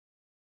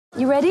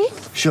You ready?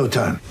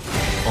 Showtime.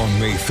 On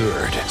May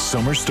 3rd,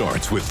 summer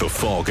starts with The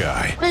Fall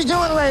Guy. Let's do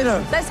it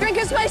later. Let's drink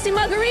a spicy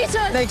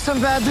margarita. Make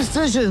some bad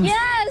decisions.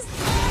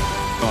 Yes!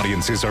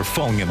 Audiences are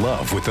falling in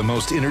love with the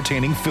most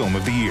entertaining film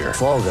of the year.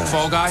 Fall Guy.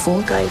 Fall Guy?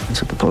 Fall guy.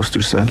 That's what the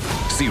poster said.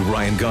 See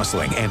Ryan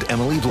Gosling and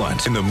Emily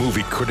Blunt in the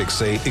movie critics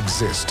say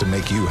exists to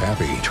make you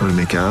happy. Trying to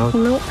make it out?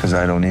 Nope. Because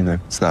I don't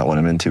either. It's not what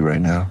I'm into right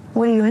now.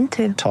 What are you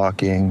into?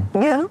 Talking.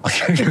 Yeah.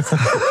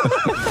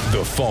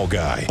 The Fall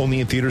Guy.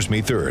 Only in theaters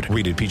May 3rd.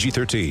 Rated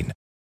PG-13.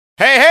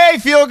 Hey,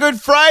 Feel Good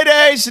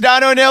Friday.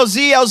 Sedano and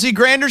LZ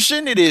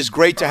Granderson. It is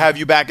great to have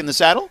you back in the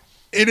saddle.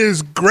 It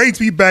is great to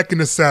be back in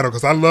the saddle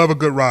because I love a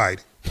good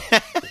ride.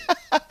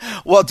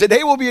 Well,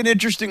 today will be an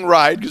interesting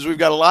ride because we've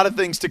got a lot of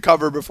things to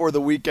cover before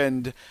the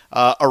weekend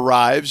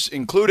arrives,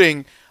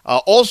 including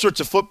all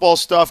sorts of football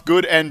stuff,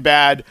 good and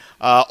bad,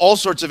 all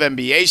sorts of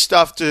NBA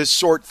stuff to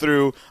sort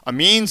through.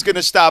 Amin's going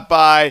to stop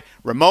by,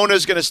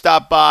 Ramona's going to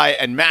stop by,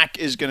 and Mac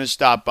is going to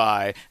stop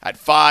by at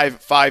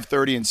 5,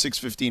 5:30, and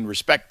 6:15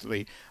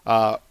 respectively.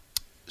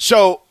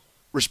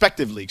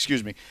 Respectively,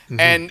 excuse me. Mm-hmm.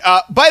 And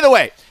by the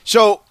way,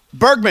 so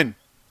Bergman,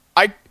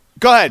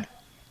 go ahead,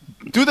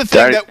 do the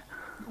thing that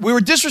we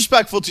were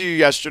disrespectful to you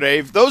yesterday.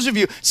 If those of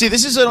you see,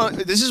 this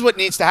is what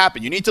needs to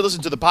happen. You need to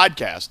listen to the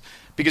podcast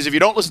because if you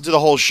don't listen to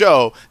the whole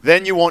show,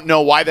 then you won't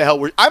know why the hell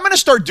I'm going to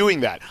start doing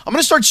that. I'm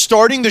going to start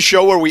starting the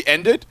show where we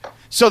ended.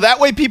 So that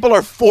way people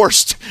are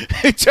forced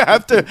to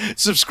have to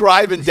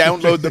subscribe and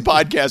download the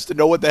podcast to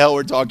know what the hell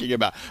we're talking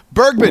about.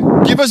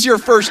 Bergman, give us your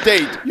first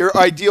date, your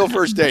ideal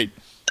first date.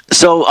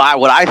 So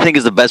what I think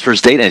is the best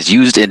first date, and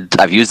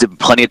I've used it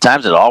plenty of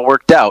times, and it all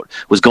worked out,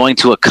 was going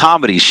to a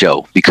comedy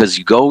show because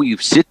you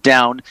sit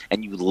down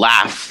and you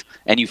laugh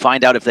and you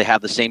find out if they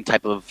have the same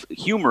type of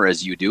humor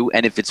as you do,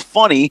 and if it's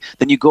funny,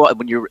 then you go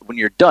when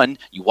you're done,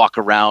 you walk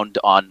around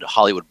on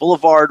Hollywood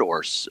Boulevard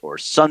or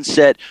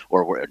Sunset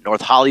or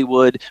North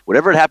Hollywood,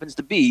 whatever it happens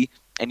to be,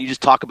 and you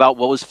just talk about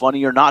what was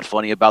funny or not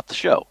funny about the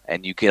show,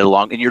 and you get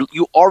along, and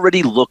you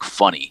already look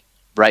funny.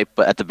 Right,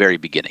 but at the very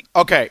beginning.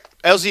 Okay,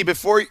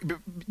 LZ,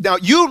 now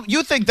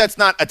you think that's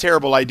not a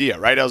terrible idea,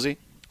 right, LZ?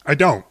 I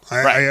don't.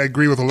 I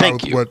agree with a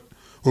lot of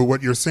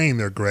what you're saying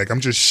there, Greg.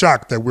 I'm just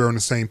shocked that we're on the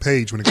same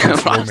page when it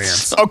comes to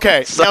romance.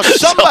 Okay, now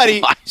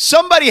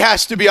somebody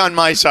has to be on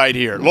my side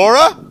here.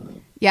 Laura?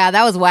 Yeah,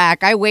 that was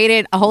whack. I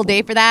waited a whole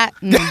day for that.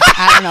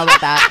 I don't know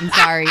about that. I'm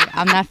sorry.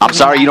 I'm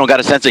sorry you don't got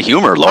a sense of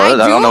humor, Laura.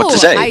 I don't know what to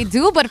say. I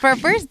do, but for a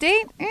first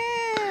date,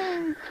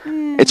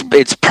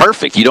 It's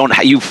perfect. You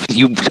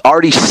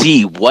already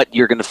see what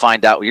you're going to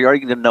find out. You're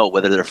already going to know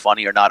whether they're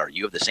funny or not, or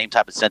you have the same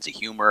type of sense of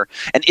humor.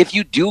 And if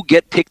you do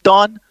get picked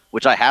on,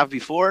 which I have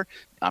before,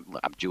 I'm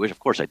Jewish, of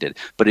course I did.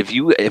 But if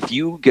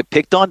you get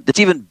picked on, that's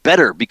even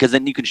better because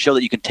then you can show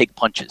that you can take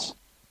punches.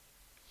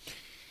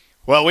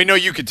 Well, we know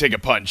you can take a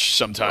punch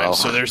sometimes,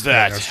 so there's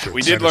that. Yeah,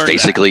 we did learn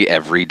basically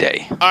every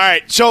day. All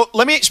right, so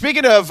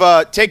speaking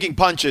of taking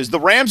punches, the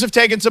Rams have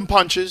taken some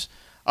punches.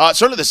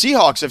 Certainly the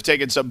Seahawks have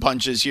taken some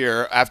punches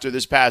here after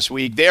this past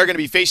week. They are going to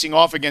be facing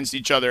off against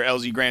each other,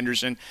 LZ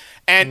Granderson.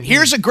 And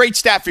here's a great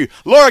stat for you.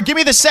 Laura, give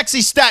me the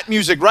sexy stat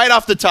music right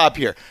off the top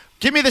here.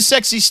 Give me the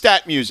sexy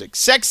stat music.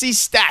 Sexy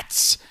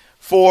stats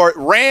for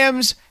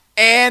Rams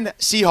and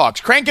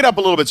Seahawks. Crank it up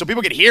a little bit so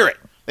people can hear it.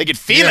 They can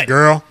feel it.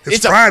 Girl.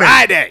 It's Friday. A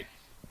Friday.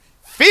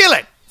 Feel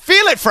it.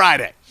 Feel it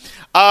Friday.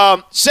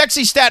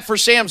 Sexy stat for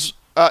Rams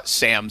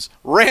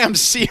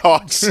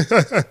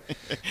Seahawks.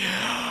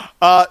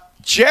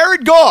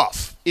 Jared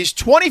Goff is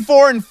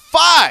 24-5,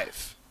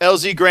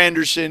 LZ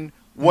Granderson,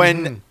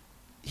 when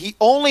he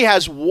only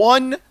has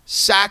one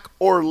sack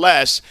or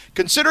less.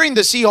 Considering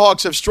the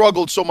Seahawks have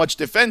struggled so much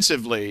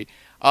defensively,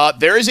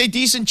 there is a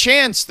decent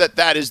chance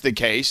that is the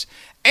case.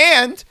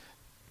 And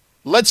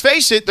let's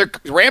face it, the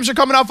Rams are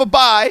coming off a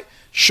bye.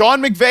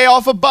 Sean McVay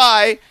off a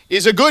bye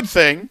is a good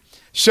thing.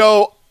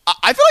 So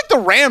I feel like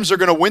the Rams are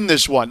going to win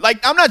this one.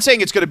 Like, I'm not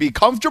saying it's going to be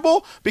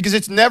comfortable because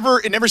it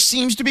never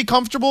seems to be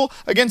comfortable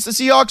against the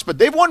Seahawks, but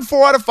they've won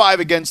 4 out of 5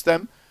 against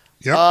them.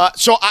 Yep.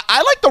 So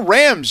I like the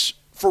Rams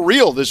for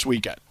real this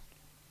weekend.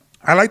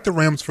 I like the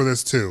Rams for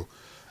this too.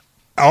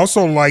 I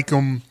also like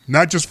them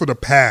not just for the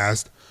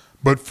past,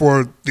 but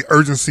for the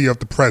urgency of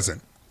the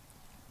present.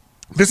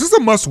 This is a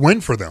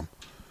must-win for them.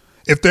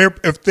 If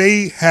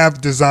they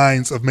have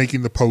designs of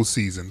making the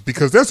postseason,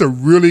 because there's a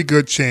really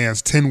good chance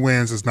 10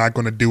 wins is not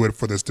going to do it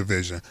for this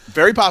division.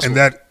 Very possible.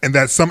 And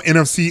that some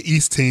NFC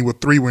East team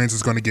with 3 wins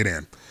is going to get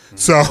in.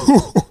 So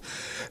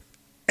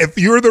if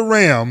you're the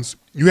Rams,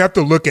 you have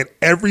to look at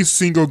every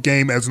single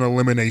game as an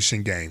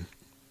elimination game,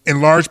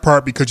 in large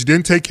part because you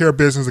didn't take care of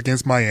business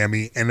against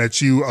Miami and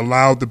that you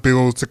allowed the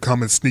Bills to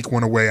come and sneak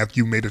one away after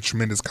you made a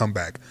tremendous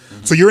comeback.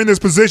 So you're in this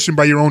position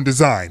by your own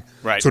design.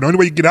 Right. So the only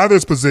way you get out of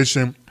this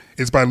position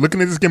is by looking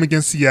at this game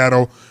against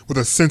Seattle with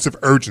a sense of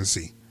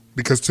urgency,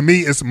 because to me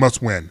it's a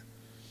must-win.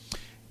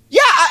 Yeah,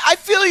 I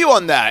feel you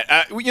on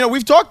that.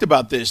 We've talked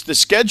about this. The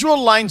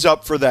schedule lines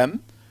up for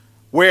them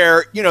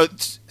where,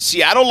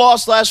 Seattle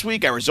lost last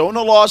week,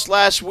 Arizona lost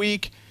last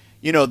week.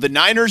 The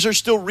Niners are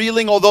still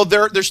reeling, although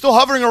they're still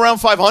hovering around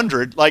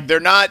 500. Like they're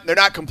not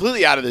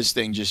completely out of this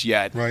thing just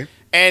yet. Right.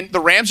 And the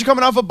Rams are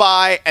coming off a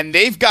bye, and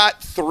they've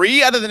got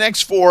 3 out of the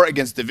next 4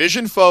 against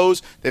division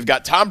foes. They've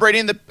got Tom Brady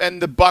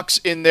and the Bucks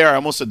in there. I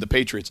almost said the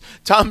Patriots.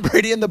 Tom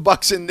Brady and the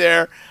Bucks in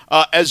there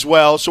as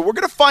well. So we're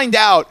going to find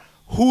out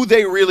who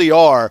they really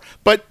are.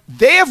 But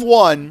they have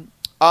won,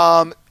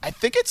 I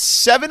think it's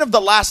 7 of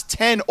the last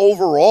 10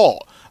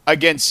 overall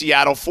against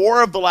Seattle,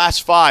 4 of the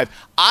last 5.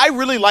 I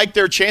really like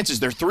their chances.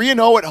 They're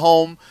 3-0 at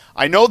home.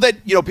 I know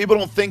that people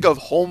don't think of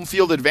home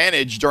field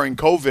advantage during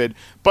COVID,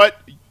 but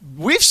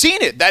we've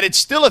seen it, that it's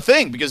still a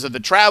thing because of the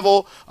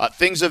travel,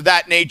 things of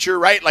that nature,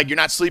 right? Like you're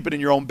not sleeping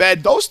in your own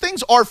bed. Those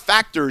things are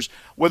factors,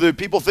 whether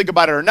people think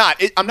about it or not.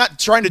 I'm not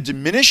trying to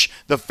diminish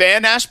the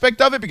fan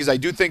aspect of it because I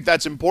do think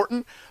that's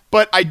important,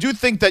 but I do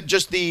think that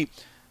just the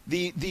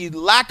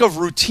lack of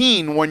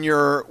routine when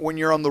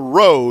you're on the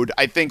road,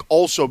 I think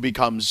also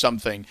becomes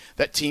something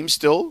that teams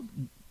still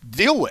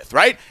deal with,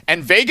 right?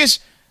 And Vegas,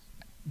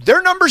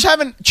 their numbers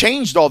haven't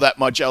changed all that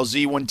much,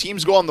 LZ, when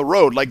teams go on the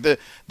road. Like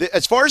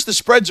as far as the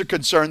spreads are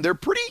concerned, they're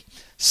pretty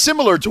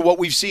similar to what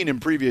we've seen in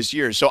previous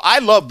years. So I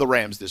love the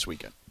Rams this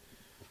weekend.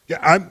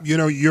 Yeah,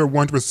 you're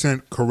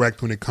 100%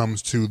 correct when it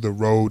comes to the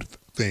road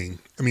thing.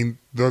 I mean,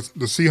 the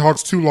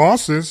Seahawks' 2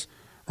 losses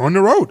are on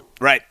the road.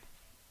 Right.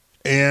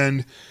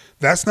 And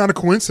that's not a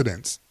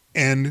coincidence.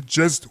 And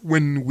just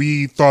when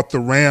we thought the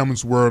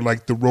Rams were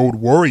like the road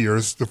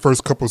warriors the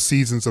first couple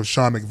seasons of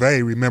Sean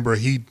McVay, remember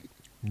he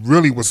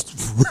really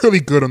was really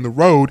good on the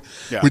road,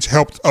 which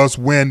helped us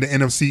win the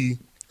NFC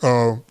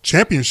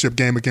championship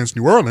game against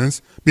New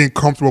Orleans, being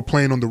comfortable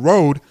playing on the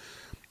road.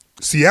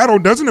 Seattle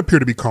doesn't appear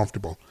to be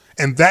comfortable.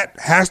 And that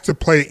has to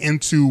play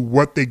into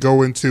what they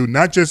go into,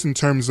 not just in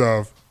terms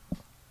of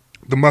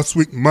the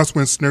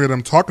must-win scenario that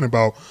I'm talking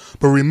about,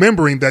 but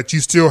remembering that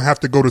you still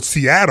have to go to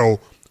Seattle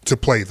to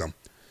play them.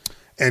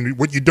 And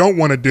what you don't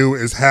want to do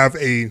is have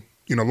a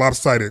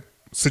lopsided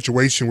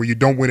situation where you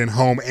don't win at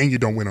home and you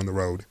don't win on the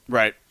road.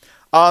 Right.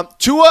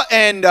 Tua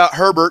and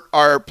Herbert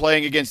are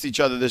playing against each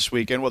other this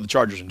weekend. Well, the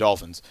Chargers and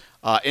Dolphins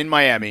in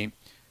Miami.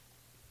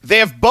 They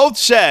have both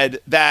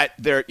said that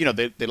they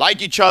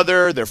like each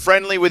other, they're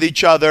friendly with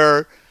each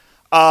other,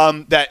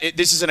 that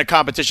this isn't a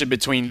competition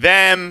between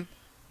them.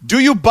 Do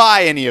you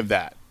buy any of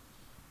that?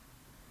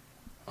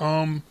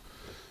 I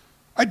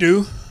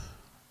do.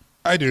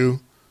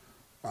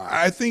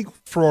 I think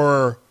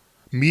for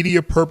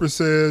media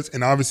purposes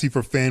and obviously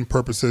for fan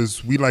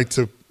purposes, we like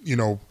to,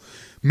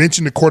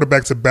 mention the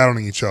quarterbacks are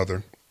battling each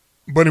other.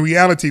 But in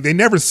reality, they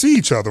never see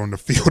each other on the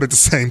field at the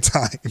same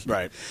time.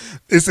 Right.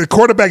 It's a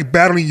quarterback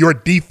battling your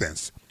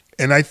defense.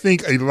 And I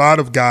think a lot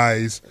of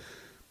guys,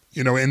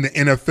 in the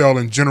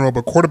NFL in general,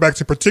 but quarterbacks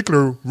in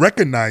particular,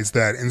 recognize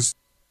that and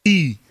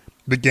see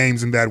the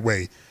games in that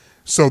way.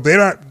 So they're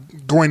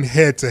not going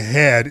head to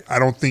head, I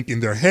don't think, in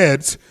their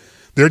heads.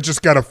 They're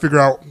just got to figure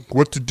out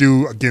what to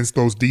do against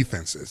those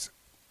defenses.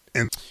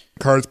 And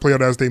cards play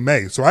out as they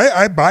may. So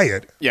I buy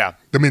it. Yeah.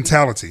 The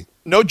mentality.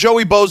 No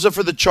Joey Bosa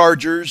for the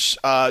Chargers,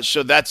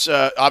 so that's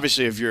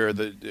obviously if you're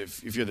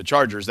the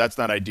Chargers, that's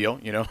not ideal.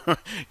 You're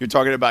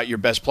talking about your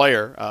best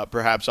player,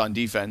 perhaps on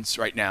defense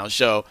right now.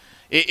 So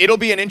it'll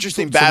be an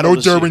interesting battle.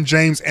 No Derwin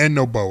James and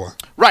no Boa.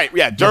 Right?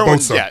 Yeah,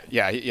 Derwin's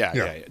yeah.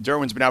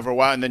 Derwin's been out for a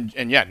while,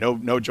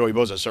 no Joey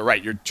Bosa. So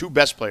right, your 2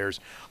 best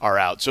players are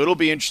out. So it'll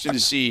be interesting to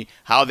see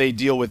how they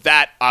deal with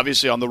that.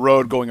 Obviously on the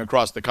road, going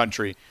across the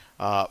country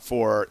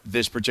for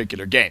this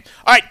particular game.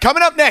 All right,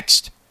 coming up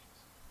next.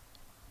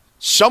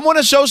 Someone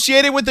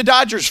associated with the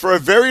Dodgers for a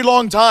very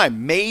long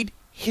time made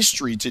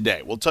history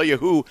today. We'll tell you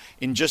who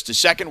in just a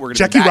second. We're going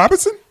to Jackie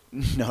Robinson?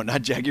 No,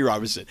 not Jackie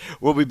Robinson.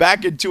 We'll be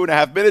back in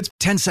 2.5 minutes.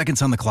 10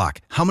 seconds on the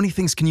clock. How many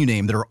things can you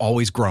name that are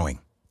always growing?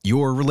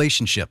 Your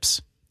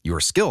relationships,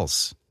 your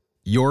skills,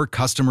 your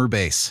customer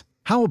base.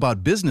 How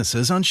about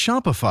businesses on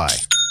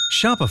Shopify?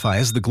 Shopify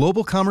is the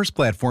global commerce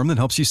platform that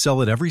helps you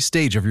sell at every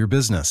stage of your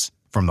business.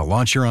 From the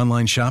launch your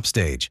online shop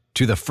stage,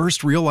 to the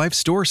first real-life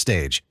store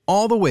stage,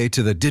 all the way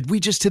to the did we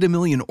just hit a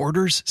million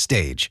orders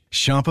stage,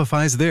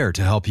 Shopify's there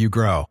to help you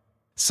grow.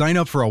 Sign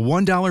up for a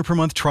 $1 per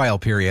month trial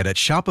period at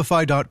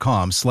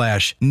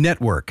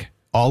shopify.com/network,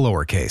 all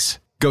lowercase.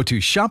 Go to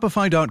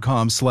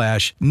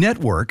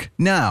shopify.com/network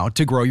now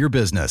to grow your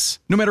business,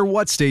 no matter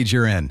what stage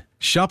you're in.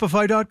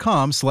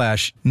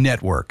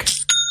 Shopify.com/network.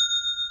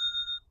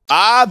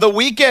 The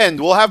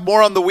weekend. We'll have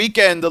more on the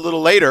weekend a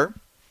little later.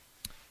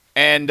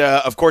 And,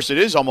 of course, it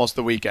is almost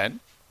the weekend.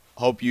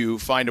 Hope you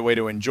find a way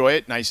to enjoy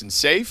it nice and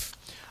safe.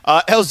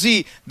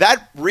 LZ,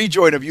 that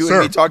rejoin of you and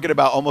me talking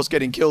about almost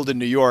getting killed in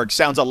New York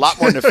sounds a lot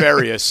more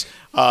nefarious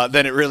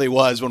than it really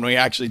was when we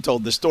actually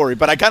told the story.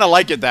 But I kind of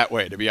like it that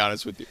way, to be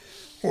honest with you.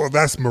 Well,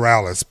 that's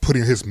Morales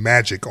putting his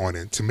magic on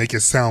it to make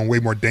it sound way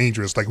more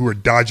dangerous, like we were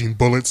dodging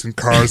bullets and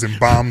cars and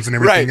bombs and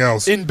everything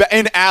else. In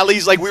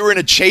alleys, like we were in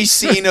a chase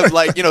scene of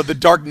the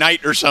Dark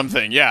Knight or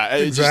something. Yeah,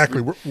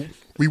 exactly.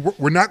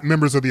 We're not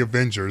members of the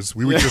Avengers.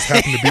 We would just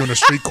happen to be on a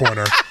street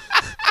corner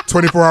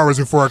 24 hours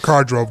before a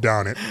car drove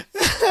down it.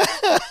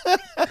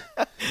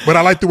 But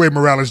I like the way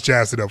Morales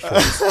jazzed it up for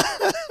us.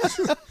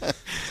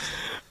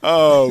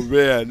 Oh,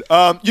 man.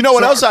 You know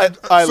what else I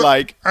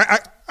like?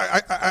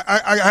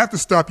 I have to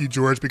stop you,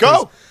 George,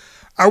 because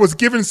I was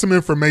given some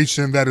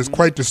information that is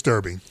quite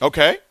disturbing.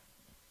 Okay.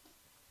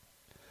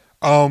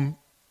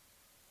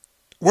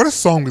 What a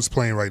song is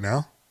playing right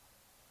now?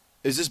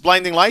 Is this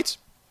Blinding Lights?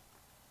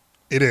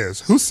 It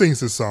is. Who sings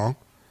this song?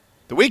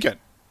 The Weeknd.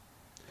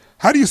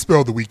 How do you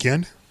spell The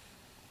Weeknd?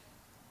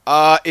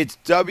 It's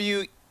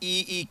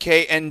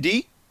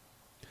Weeknd.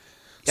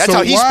 That's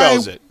how he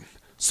spells it.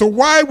 So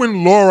why,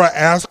 when Laura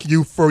asked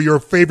you for your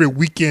favorite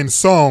Weeknd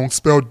song,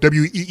 spelled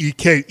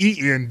Weekend,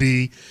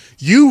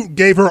 you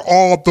gave her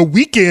all the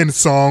Weeknd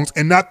songs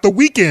and not the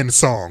Weeknd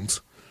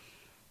songs?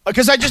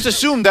 Because I just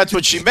assumed that's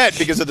what she meant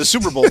because of the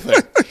Super Bowl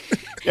thing.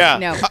 Yeah.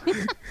 No.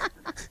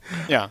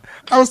 Yeah.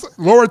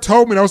 Laura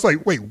told me, and I was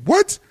like, wait,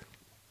 what?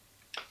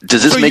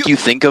 Does this So make you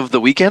think of The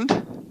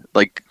Weeknd?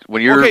 Like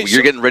when you're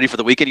getting ready for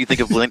The Weeknd, you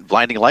think of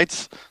Blinding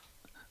Lights?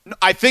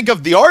 I think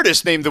of the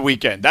artist named The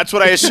Weeknd. That's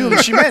what I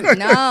assumed she meant.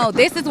 No,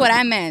 this is what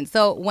I meant.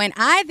 So when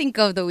I think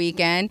of The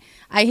Weeknd,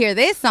 I hear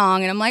this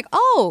song and I'm like,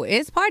 oh,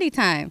 it's party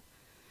time.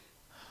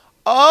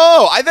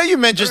 Oh, I thought you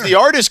meant just the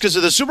artist because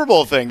of the Super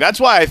Bowl thing. That's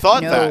why I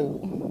thought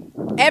that.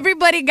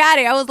 Everybody got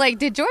it. I was like,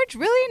 did George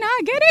really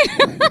not get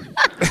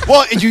it?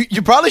 Well,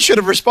 you probably should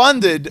have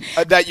responded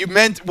that you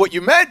meant what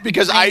you meant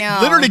because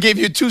I literally gave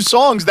you two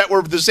songs that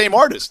were the same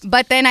artist.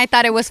 But then I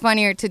thought it was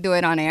funnier to do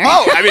it on air.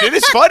 Oh, I mean, it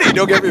is funny.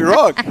 Don't get me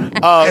wrong.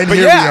 And but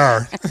here we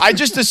are. I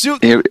just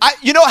assumed,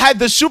 had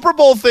the Super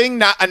Bowl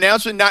thing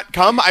announcement not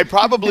come, I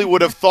probably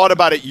would have thought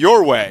about it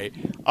your way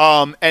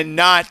and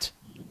not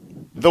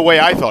the way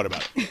I thought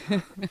about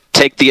it.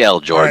 Take the L,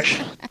 George.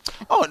 Right.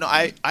 Oh, no,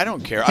 I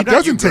don't care. I'm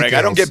not you, Greg.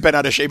 I don't get bent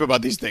out of shape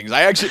about these things.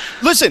 I actually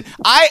 – listen,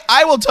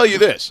 I will tell you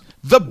this.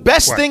 The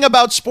best thing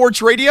about sports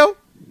radio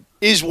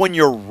is when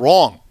you're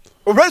wrong.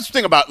 The best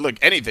thing about,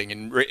 anything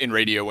in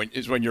radio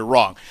is when you're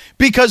wrong.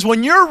 Because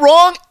when you're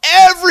wrong,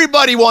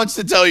 everybody wants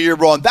to tell you you're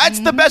wrong. That's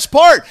the best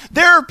part.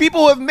 There are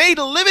people who have made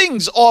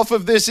livings off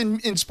of this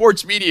in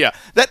sports media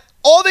that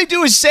all they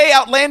do is say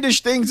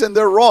outlandish things and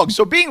they're wrong.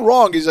 So being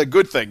wrong is a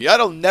good thing.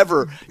 You'll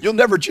never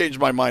change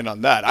my mind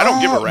on that. I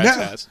don't give a rat's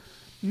ass.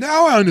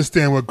 Now I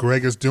understand what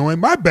Greg is doing.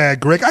 My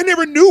bad, Greg. I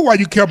never knew why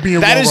you kept being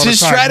wrong all the time. That is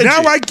his strategy.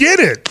 Now I get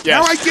it. Yes.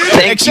 Now I get it.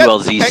 Thank you,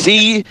 LZ.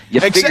 See,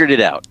 you figured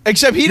it out.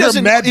 Except he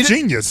doesn't. You're a mad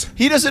genius.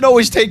 He doesn't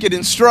always take it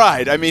in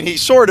stride. I mean, he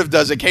sort of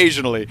does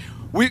occasionally.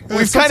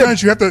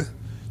 Sometimes you have to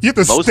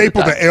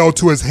staple the L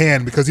to his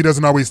hand because he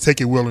doesn't always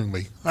take it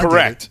willingly.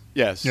 Correct.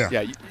 Yes.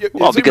 Yeah.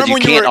 Well, because you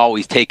can't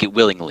always take it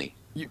willingly.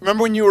 You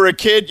remember when you were a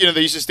kid?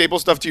 They used to staple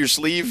stuff to your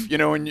sleeve.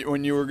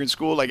 When you were in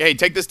school, like, hey,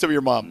 take this to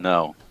your mom.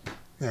 No.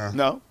 Yeah.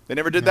 No, they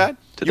never did that.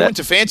 You went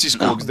to fancy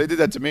school because they did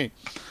that to me.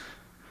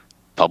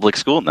 Public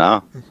school,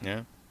 no.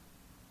 Yeah.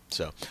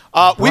 So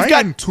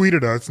Brian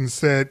tweeted us and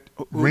said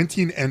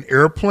renting an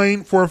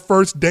airplane for a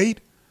first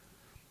date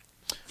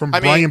from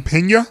Brian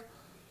Pena.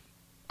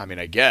 I mean,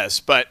 I guess,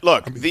 but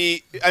look,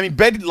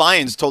 Ben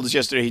Lyons told us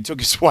yesterday he took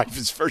his wife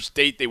his first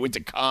date. They went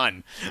to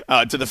Cannes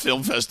to the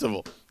film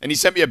festival, and he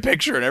sent me a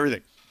picture and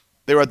everything.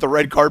 They were at the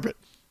red carpet.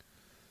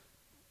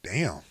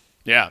 Damn.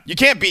 Yeah, you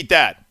can't beat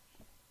that.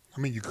 I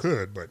mean, you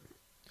could, but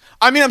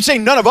I'm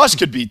saying none of us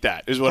could beat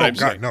that. Is what I'm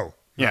saying. No.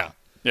 Yeah.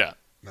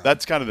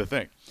 That's kind of the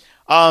thing.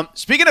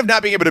 Speaking of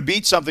not being able to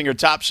beat something or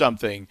top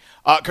something,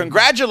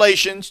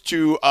 congratulations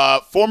to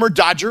former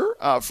Dodger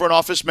front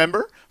office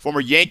member, former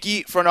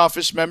Yankee front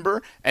office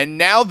member, and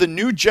now the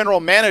new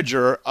general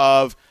manager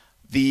of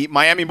the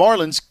Miami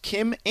Marlins,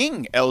 Kim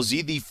Ng,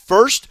 LZ, the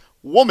first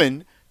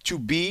woman to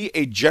be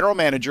a general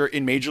manager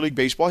in Major League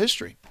Baseball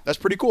history. That's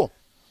pretty cool.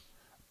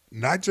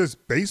 Not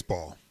just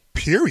baseball.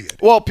 Period.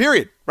 Well,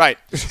 period. Right.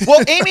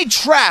 Well, Amy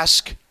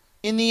Trask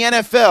in the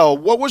NFL,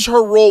 what was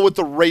her role with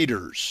the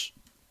Raiders?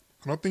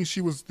 I don't think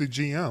she was the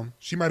GM.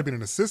 She might have been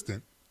an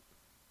assistant.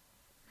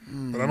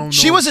 But I don't know.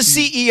 She was a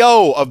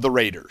CEO of the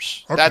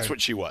Raiders. Okay. That's what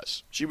she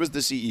was. She was the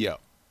CEO.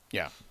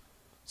 Yeah.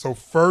 So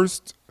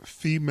first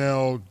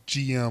female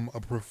GM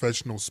of a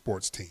professional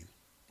sports team.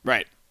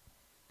 Right.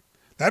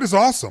 That is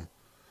awesome.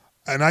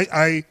 And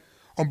I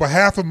on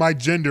behalf of my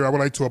gender, I would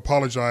like to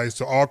apologize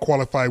to all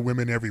qualified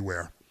women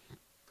everywhere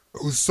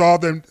who saw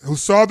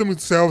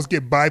themselves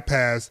get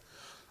bypassed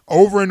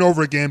over and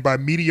over again by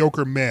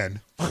mediocre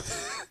men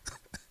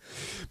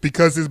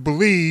because it's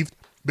believed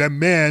that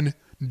men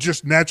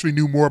just naturally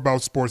knew more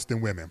about sports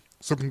than women.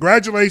 So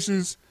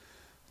congratulations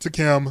to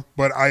Kim,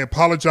 but I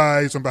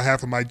apologize on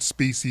behalf of my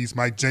species,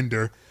 my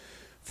gender,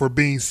 for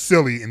being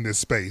silly in this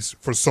space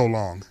for so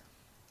long.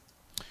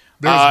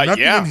 There's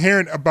nothing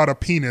inherent about a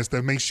penis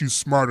that makes you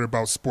smarter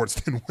about sports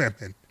than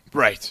women.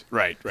 Right.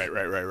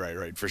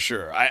 For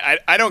sure.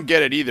 I don't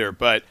get it either.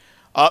 But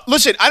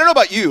listen, I don't know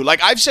about you.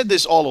 Like I've said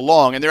this all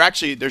along, and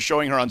they're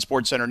showing her on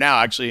SportsCenter now,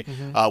 actually,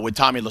 with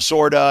Tommy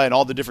Lasorda and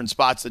all the different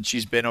spots that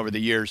she's been over the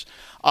years.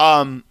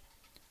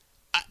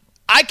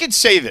 I could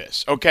say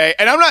this, okay?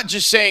 And I'm not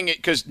just saying it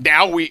because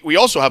now we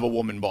also have a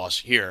woman boss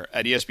here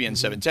at ESPN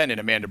 710 in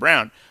Amanda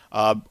Brown,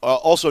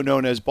 also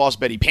known as Boss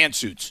Betty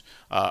Pantsuits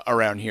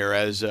around here,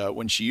 as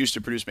when she used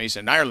to produce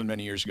Mason in Ireland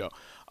many years ago.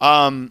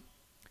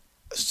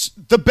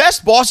 The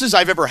best bosses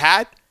I've ever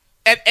had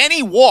at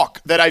any walk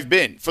that I've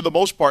been, for the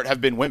most part, have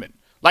been women.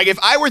 Like, if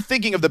I were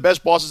thinking of the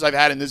best bosses I've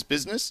had in this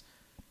business,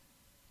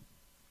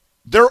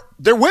 they're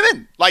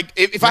women. Like,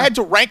 if I had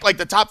to rank like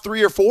the top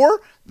 3 or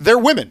 4, they're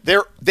women.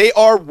 They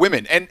are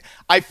women. And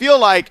I feel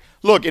like,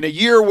 look, in a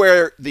year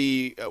where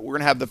we're going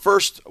to have the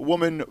first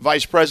woman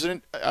vice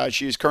president,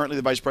 she is currently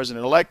the vice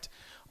president-elect.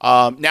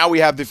 Now we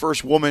have the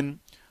first woman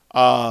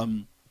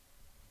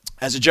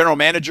as a general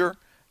manager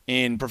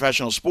in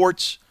professional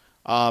sports,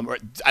 or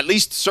at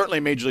least certainly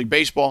Major League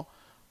Baseball.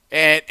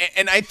 And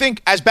I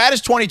think as bad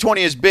as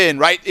 2020 has been,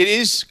 right, it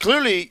is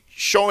clearly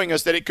showing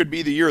us that it could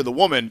be the year of the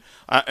woman,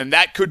 and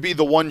that could be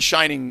the one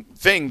shining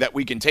thing that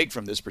we can take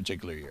from this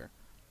particular year.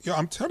 Yeah,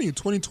 I'm telling you,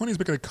 2020 is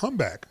making a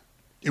comeback.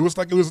 It was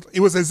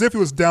as if it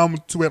was down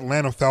to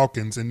Atlanta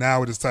Falcons, and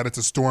now it decided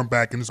to storm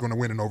back and is going to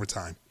win in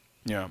overtime.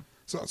 Yeah.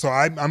 So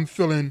I'm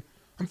feeling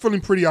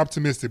pretty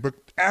optimistic, but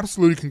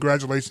absolutely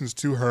congratulations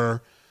to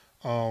her.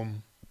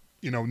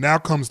 Now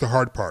comes the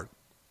hard part.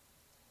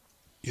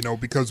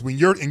 Because when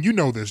you're, and you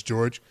know this,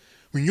 George,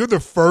 when you're the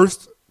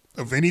first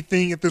of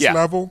anything at this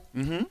level,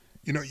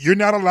 you're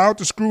not allowed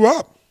to screw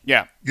up.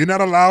 Yeah. You're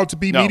not allowed to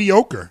be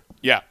mediocre.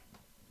 Yeah.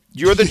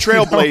 You're the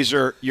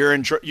trailblazer. You're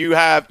in. You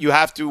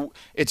have to.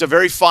 It's a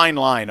very fine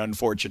line.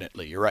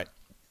 Unfortunately, you're right.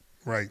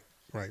 Right.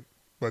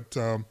 But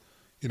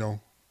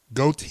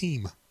go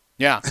team.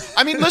 Yeah.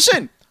 I mean,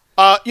 listen.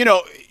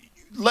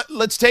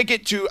 Let's take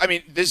it to. I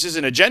mean, this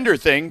isn't a gender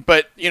thing,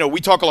 but we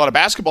talk a lot of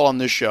basketball on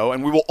this show,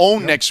 and we will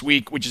own next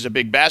week, which is a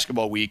big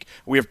basketball week.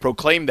 We have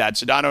proclaimed that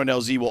Sedano and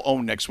LZ will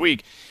own next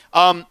week.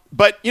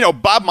 But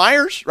Bob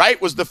Myers,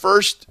 right, was the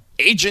first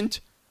agent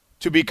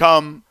to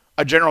become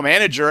a general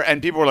manager,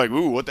 and people were like,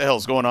 ooh, what the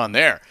hell's going on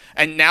there?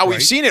 And now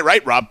we've seen it,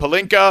 right? Rob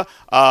Pelinka,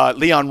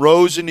 Leon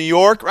Rose in New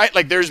York, right?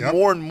 Like, there's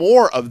more and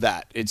more of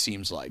that, it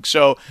seems like.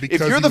 So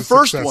because if you're the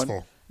first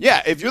one,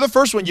 if you're the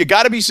first one, you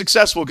got to be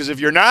successful, because if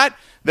you're not,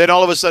 then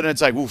all of a sudden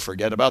it's like, ooh,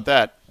 forget about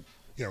that.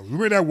 Yeah,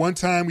 remember that one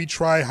time we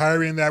tried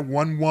hiring that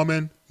one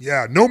woman?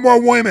 Yeah, no more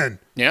women.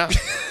 Yeah,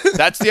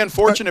 that's the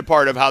unfortunate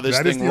part of how this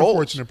thing rolls. That is the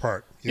unfortunate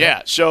part.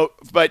 Yeah, so,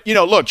 but,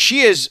 look,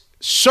 she has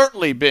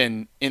certainly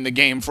been in the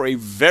game for a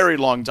very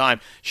long time.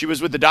 She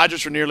was with the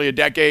Dodgers for nearly a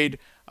decade,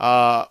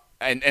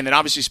 and then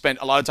obviously spent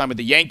a lot of time with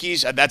the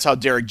Yankees. And that's how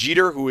Derek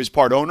Jeter, who is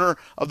part owner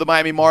of the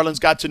Miami Marlins,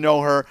 got to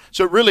know her.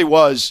 So it really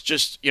was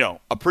just,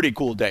 a pretty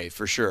cool day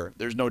for sure.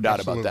 There's no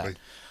doubt about that.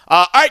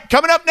 All right,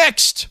 coming up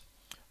next,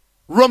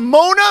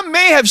 Ramona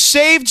may have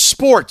saved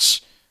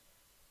sports,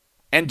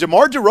 and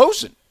DeMar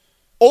DeRozan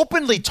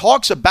openly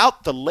talks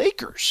about the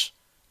Lakers.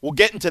 We'll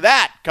get into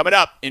that coming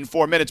up in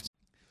 4 minutes.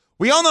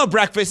 We all know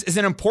breakfast is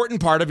an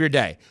important part of your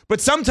day,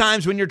 but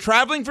sometimes when you're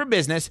traveling for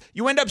business,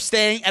 you end up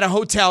staying at a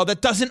hotel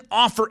that doesn't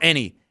offer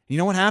any. You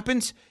know what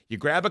happens? You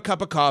grab a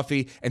cup of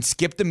coffee and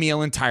skip the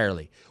meal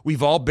entirely.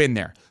 We've all been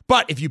there.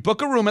 But if you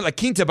book a room at La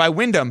Quinta by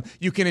Wyndham,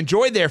 you can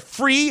enjoy their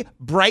free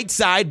Bright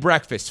Side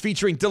breakfast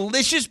featuring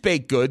delicious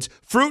baked goods,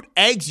 fruit,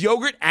 eggs,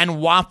 yogurt, and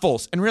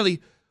waffles. And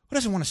really, who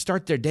doesn't want to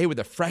start their day with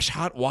a fresh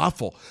hot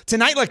waffle?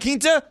 Tonight, La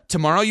Quinta,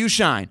 tomorrow you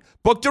shine.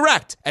 Book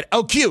direct at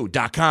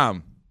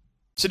lq.com.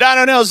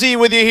 Sedano and LZ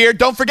with you here.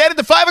 Don't forget at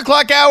the 5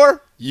 o'clock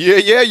hour.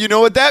 Yeah, you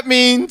know what that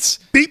means.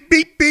 Beep,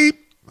 beep,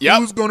 beep. Yep.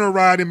 Who's going to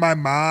ride in my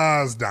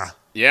Mazda?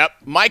 Yep.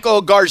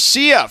 Michael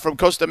Garcia from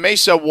Costa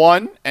Mesa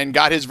won and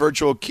got his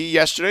virtual key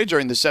yesterday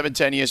during the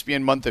 710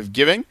 ESPN Month of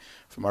Giving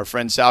from our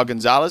friend Sal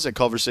Gonzalez at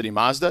Culver City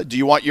Mazda. Do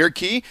you want your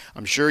key?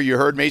 I'm sure you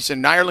heard Mason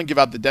and Ireland give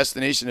out the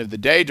destination of the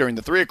day during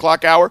the 3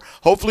 o'clock hour.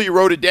 Hopefully you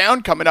wrote it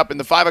down. Coming up in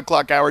the 5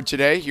 o'clock hour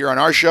today here on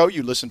our show,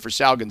 you listen for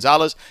Sal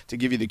Gonzalez to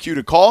give you the cue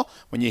to call.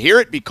 When you hear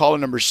it, be caller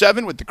number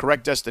 7 with the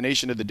correct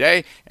destination of the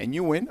day, and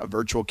you win a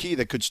virtual key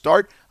that could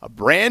start a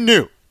brand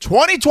new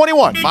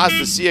 2021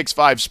 Mazda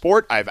CX-5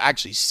 Sport. I've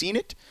actually seen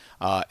it.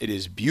 It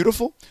is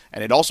beautiful,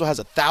 and it also has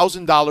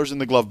 $1,000 in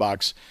the glove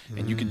box,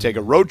 and you can take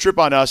a road trip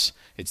on us.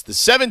 It's the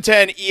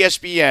 710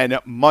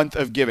 ESPN Month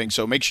of Giving,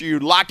 so make sure you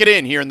lock it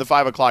in here in the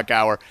 5 o'clock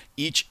hour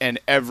each and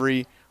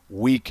every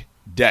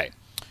weekday.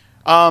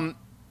 So,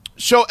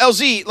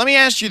 LZ, let me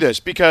ask you this,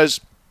 because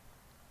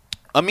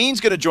Amin's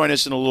going to join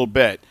us in a little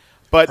bit.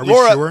 But Are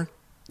Laura, we sure?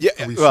 Yeah,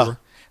 Are we sure?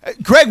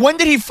 Greg, when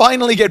did he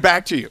finally get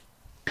back to you?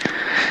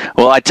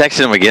 Well, I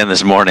texted him again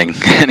this morning,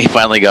 and he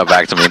finally got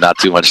back to me not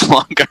too much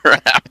longer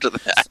after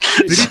that.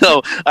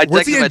 I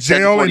Was texted he him in at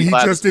jail and he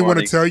 10:45 just didn't want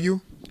to tell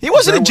you? He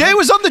wasn't in jail. He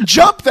was on the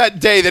jump that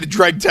day that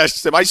Greg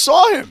texted him. I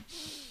saw him.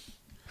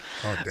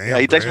 Oh, damn. Yeah,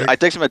 I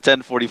texted him at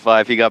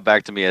 10:45. He got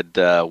back to me at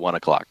 1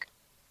 o'clock.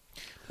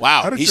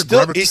 Wow. He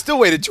still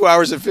waited 2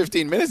 hours and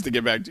 15 minutes to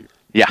get back to you.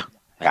 Yeah.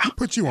 He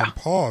put you on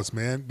pause,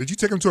 man. Did you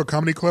take him to a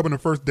comedy club on the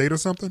first date or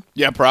something?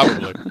 Yeah,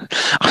 probably.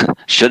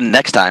 Shouldn't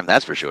next time,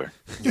 that's for sure.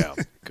 Yeah.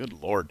 Good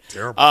Lord.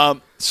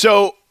 Terrible.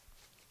 So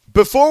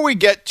before we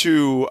get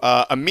to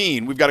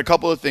Amin, we've got a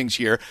couple of things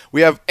here.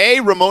 We have A,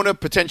 Ramona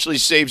potentially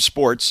saved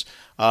sports.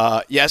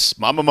 Yes,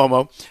 Mama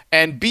Momo.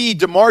 And B,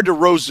 DeMar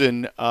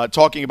DeRozan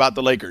talking about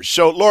the Lakers.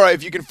 So, Laura,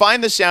 if you can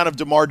find the sound of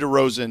DeMar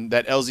DeRozan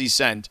that LZ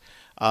sent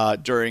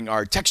during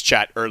our text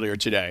chat earlier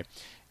today.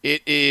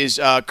 It is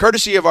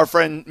courtesy of our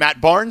friend Matt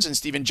Barnes and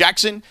Steven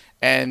Jackson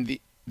and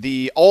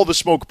the All the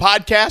Smoke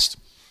podcast.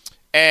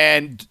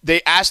 and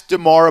they asked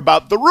DeMar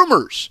about the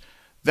rumors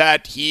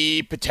that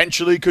he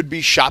potentially could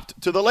be shopped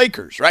to the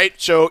Lakers, right?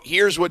 So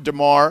here's what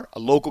DeMar, a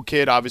local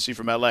kid, obviously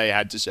from LA,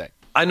 had to say.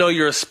 I know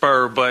you're a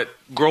Spur, but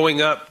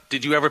growing up,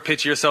 did you ever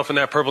picture yourself in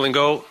that purple and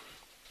gold?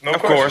 No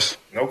question.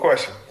 No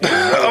question.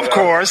 Of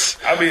course.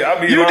 I'll be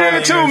You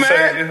did too,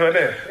 man.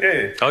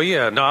 Yeah. Oh,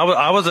 yeah. No,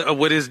 I was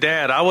with his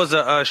dad. I was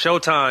a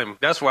Showtime.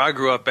 That's where I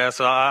grew up at.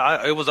 So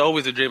it was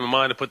always a dream of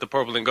mine to put the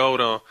purple and gold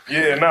on.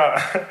 Yeah,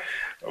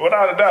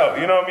 without a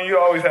doubt. You know what I mean? You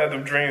always had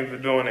them dreams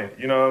of doing it.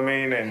 You know what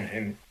I mean?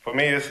 And for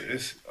me,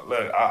 it's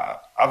look,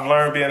 I've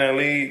learned being in the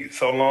league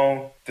so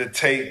long to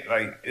take,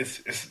 like,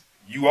 it's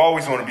you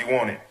always want to be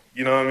wanted.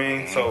 You know what I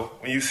mean? So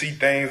when you see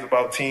things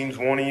about teams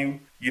wanting you,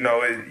 you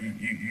know,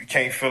 you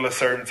can't feel a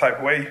certain type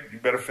of way. You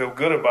better feel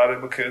good about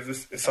it because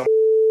it's something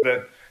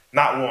that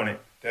not wanted.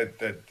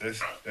 That's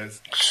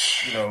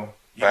you know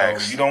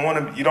you don't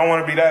want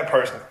to be that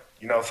person.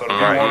 You know, so to be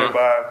wanted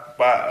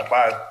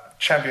by a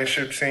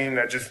championship team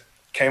that just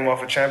came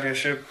off a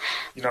championship,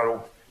 you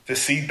know, to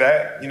see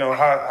that, you know,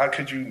 how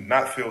could you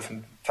not feel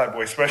some type of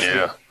way,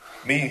 especially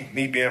me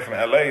being from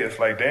LA, it's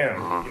like, damn,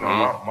 you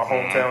know, my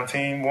hometown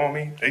team want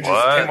me. They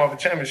just came off a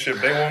championship.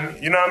 They want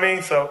me. You know what I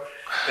mean? So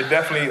it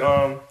definitely,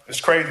 it's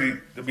crazy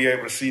to be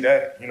able to see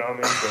that. You know what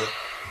I mean? So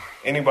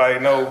anybody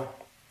know,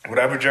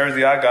 whatever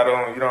jersey I got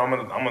on, you know, I'm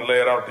gonna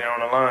lay it out there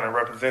on the line and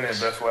represent it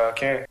the best way I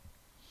can.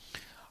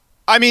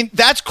 I mean,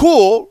 that's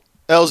cool,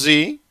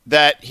 LZ,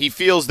 that he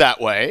feels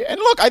that way. And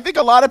look, I think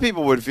a lot of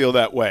people would feel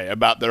that way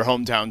about their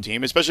hometown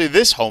team, especially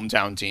this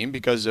hometown team,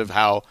 because of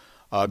how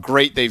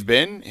great they've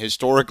been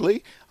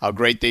historically, how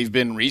great they've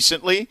been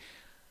recently.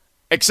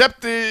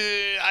 Except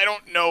I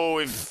don't know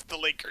if the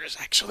Lakers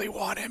actually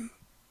want him.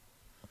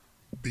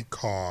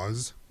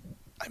 Because?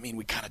 I mean,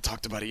 we kind of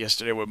talked about it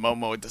yesterday with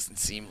Momo. It doesn't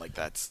seem like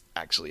that's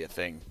actually a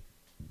thing.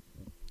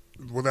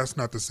 Well, that's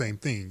not the same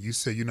thing. You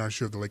say you're not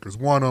sure if the Lakers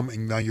want him,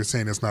 and now you're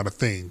saying it's not a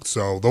thing.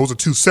 So those are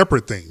two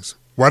separate things.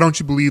 Why don't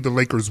you believe the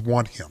Lakers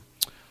want him?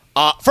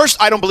 First,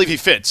 I don't believe he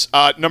fits.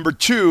 Number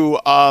two,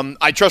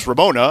 I trust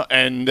Ramona,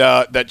 and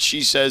that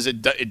she says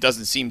it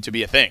doesn't seem to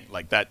be a thing.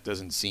 Like, that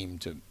doesn't seem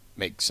to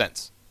make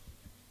sense.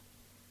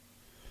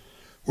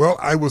 Well,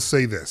 I will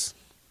say this.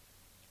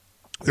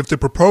 If the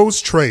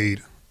proposed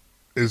trade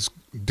is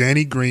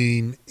Danny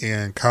Green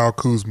and Kyle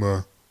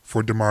Kuzma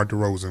for DeMar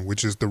DeRozan,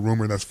 which is the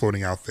rumor that's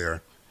floating out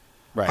there.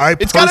 Right.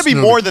 It's got to be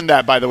more than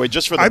that, by the way,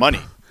 just for the money.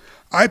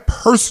 I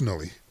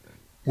personally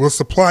will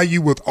supply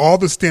you with all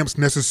the stamps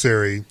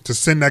necessary to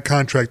send that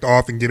contract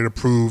off and get it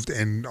approved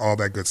and all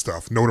that good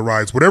stuff.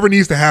 Notarized, whatever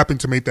needs to happen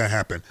to make that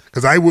happen.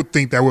 Because I would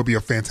think that would be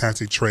a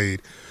fantastic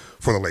trade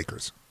for the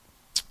Lakers.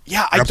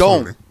 Yeah, I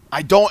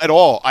don't at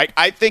all.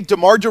 I think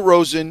DeMar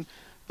DeRozan,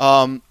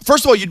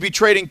 first of all, you'd be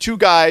trading two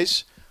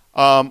guys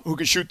who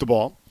can shoot the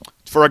ball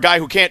for a guy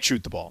who can't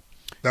shoot the ball.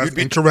 That's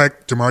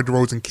incorrect. DeMar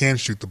DeRozan can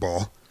shoot the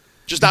ball.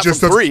 Just not from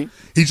three.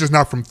 He's just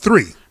not from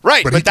three.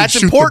 Right, but that's he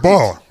can shoot important. the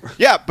ball.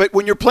 Yeah, but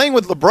when you're playing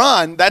with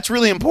LeBron, that's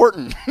really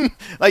important.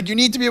 Like, you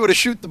need to be able to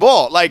shoot the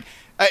ball. Like,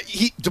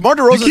 DeMar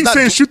DeRozan. You keep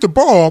saying shoot the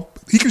ball.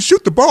 He can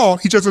shoot the ball.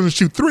 He just doesn't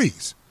shoot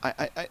threes.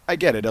 I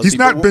get it. LC, he's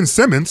not Ben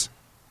Simmons.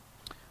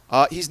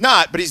 He's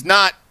not, but he's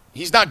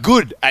not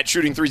good at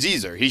shooting threes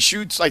either. He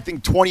shoots, I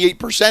think,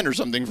 28% or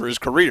something for his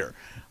career,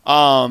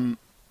 and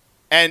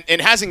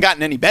hasn't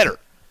gotten any better.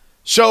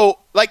 So,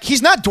 like,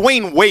 he's not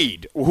Dwayne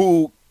Wade,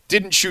 who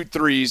didn't shoot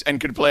threes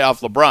and could play off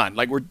LeBron.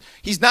 Like,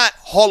 he's not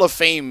Hall of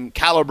Fame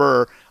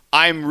caliber.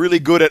 I'm really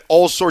good at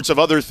all sorts of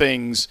other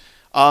things.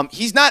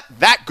 He's not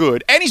that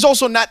good, and he's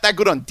also not that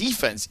good on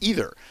defense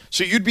either.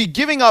 So you'd be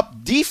giving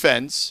up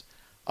defense,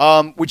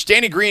 which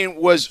Danny Green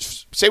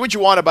was. Say what you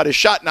want about his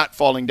shot not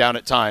falling down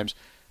at times.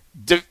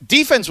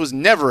 Defense was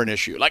never an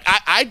issue. Like,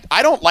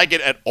 I don't like it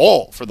at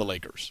all for the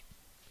Lakers.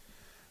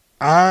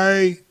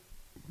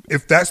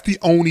 If that's the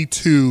only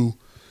two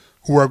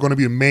who are going to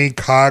be the main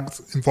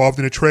cogs involved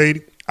in a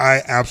trade,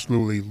 I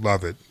absolutely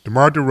love it.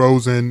 DeMar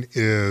DeRozan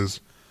is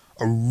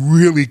a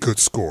really good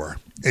scorer,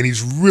 and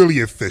he's really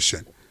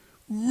efficient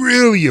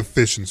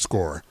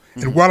scorer.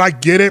 Mm-hmm. And while I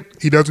get it,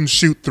 he doesn't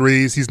shoot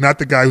threes. He's not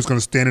the guy who's going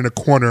to stand in a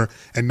corner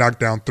and knock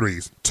down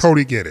threes.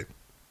 Totally get it.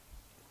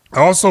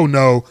 I also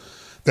know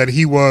that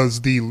he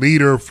was the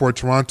leader for a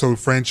Toronto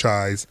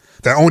franchise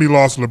that only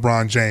lost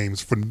LeBron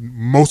James for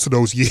most of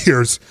those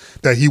years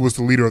that he was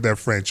the leader of that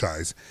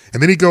franchise.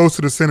 And then he goes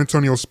to the San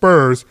Antonio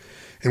Spurs,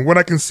 and what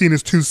I can see in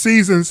his 2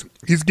 seasons,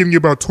 he's giving you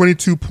about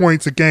 22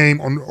 points a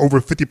game on over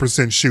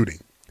 50% shooting.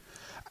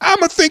 I'm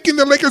thinking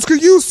the Lakers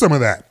could use some of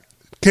that.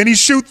 Can he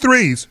shoot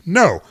threes?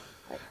 No.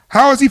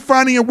 How is he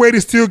finding a way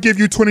to still give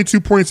you 22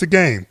 points a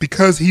game?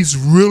 Because he's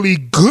really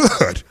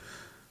good.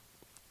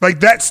 Like,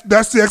 that's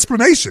the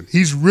explanation.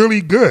 He's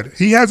really good.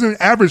 He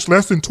hasn't averaged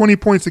less than 20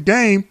 points a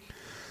game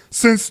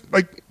since,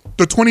 like,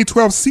 the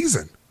 2012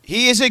 season.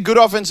 He is a good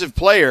offensive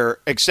player,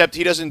 except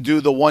he doesn't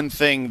do the one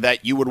thing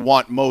that you would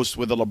want most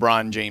with a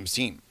LeBron James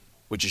team,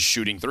 which is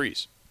shooting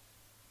threes.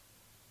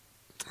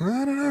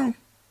 I don't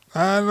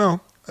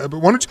know. But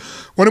why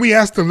don't we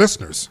ask the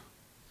listeners?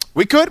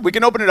 We could. We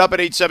can open it up at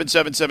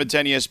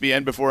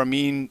 877-710-ESPN before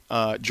Amin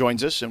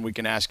joins us, and we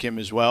can ask him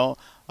as well,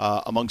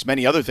 amongst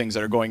many other things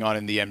that are going on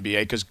in the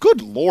NBA, because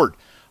good Lord.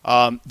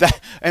 And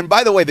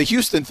by the way, the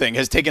Houston thing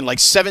has taken like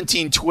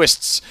 17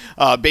 twists,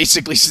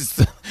 basically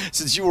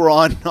since you were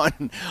on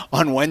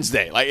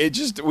Wednesday. Like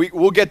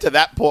we'll get to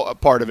that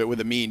part of it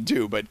with Amin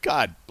too. But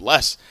God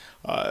bless,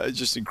 it's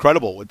just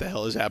incredible what the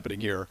hell is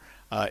happening here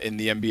in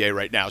the NBA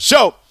right now.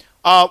 So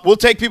we'll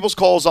take people's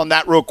calls on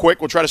that real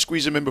quick. We'll try to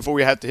squeeze them in before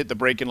we have to hit the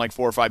break in like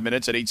 4 or 5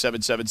 minutes at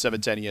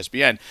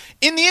 877-710-ESPN.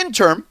 In the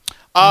interim,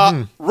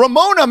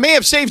 Ramona may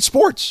have saved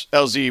sports.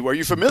 LZ, were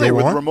you familiar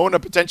with Ramona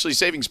potentially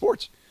saving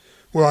sports?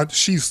 Well,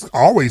 she's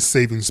always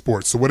saving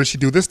sports. So what did she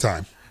do this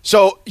time?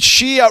 So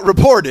she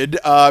reported,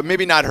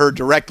 maybe not her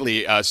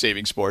directly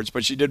saving sports,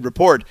 but she did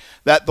report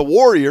that the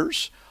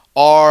Warriors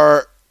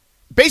are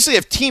basically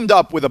have teamed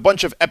up with a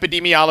bunch of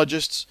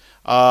epidemiologists.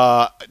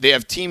 They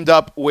have teamed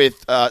up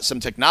with some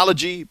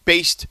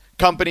technology-based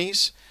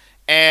companies,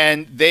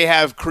 and they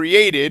have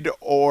created,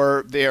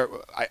 or they're,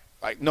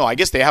 I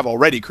guess they have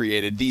already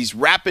created these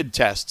rapid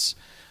tests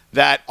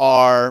that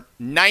are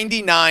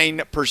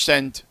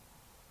 99%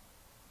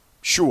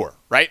 sure,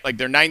 right? Like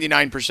they're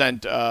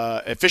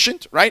 99%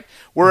 efficient, right?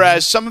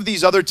 Whereas some of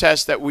these other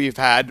tests that we've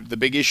had, the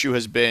big issue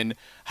has been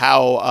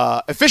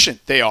how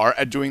efficient they are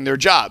at doing their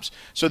jobs.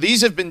 So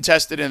these have been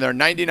tested and they're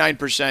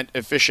 99%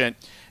 efficient,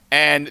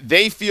 and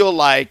they feel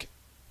like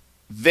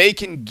they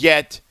can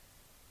get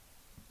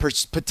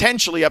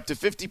potentially up to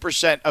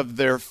 50% of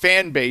their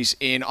fan base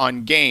in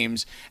on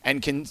games,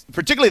 and can,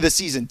 particularly the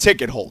season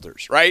ticket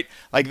holders, right?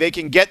 Like they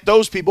can get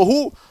those people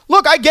who,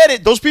 look, I get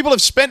it. Those people have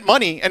spent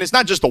money, and it's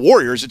not just the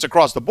Warriors, it's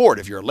across the board.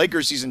 If you're a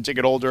Lakers season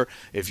ticket holder,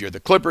 if you're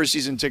the Clippers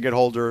season ticket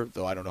holder,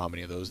 though I don't know how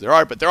many of those there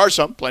are, but there are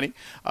some, plenty,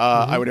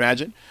 I would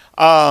imagine.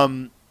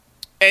 And,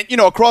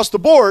 across the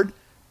board,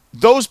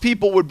 those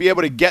people would be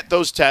able to get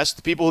those tests.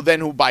 The people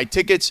who buy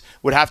tickets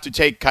would have to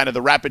take kind of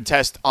the rapid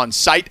test on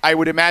site, I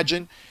would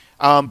imagine.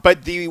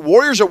 But the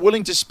Warriors are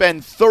willing to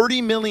spend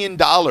 $30 million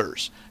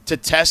to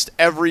test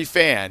every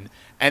fan,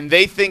 and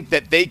they think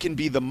that they can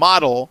be the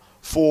model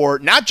for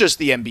not just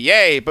the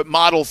NBA, but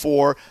model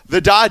for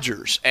the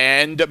Dodgers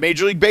and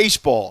Major League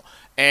Baseball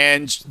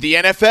and the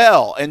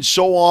NFL and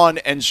so on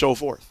and so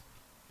forth.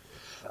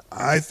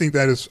 I think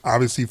that is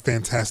obviously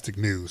fantastic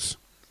news.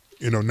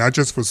 Not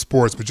just for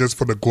sports, but just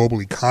for the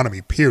global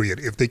economy, period.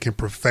 If they can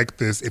perfect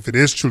this, if it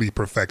is truly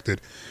perfected,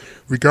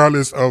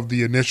 regardless of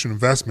the initial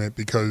investment,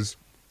 because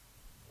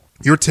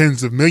your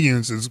tens of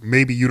millions is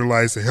maybe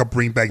utilized to help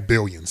bring back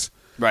billions.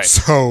 Right.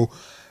 So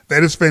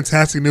that is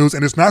fantastic news.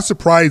 And it's not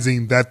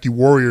surprising that the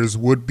Warriors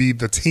would be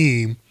the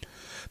team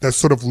that's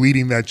sort of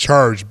leading that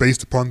charge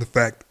based upon the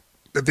fact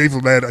that they've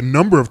led a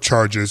number of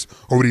charges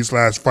over these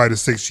last 5 to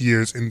 6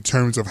 years in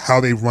terms of how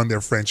they run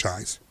their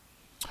franchise.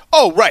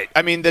 Oh, right.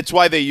 I mean, that's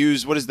why they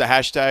use, what is the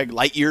hashtag?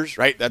 Light years,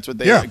 right? That's what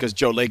they, because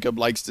Joe Lacob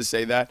likes to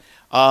say that.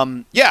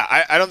 I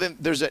don't think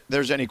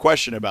there's any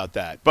question about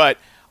that. But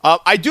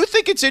I do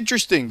think it's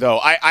interesting, though.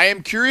 I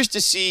am curious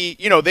to see,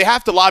 they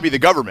have to lobby the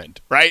government,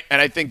 right? And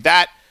I think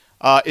that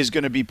is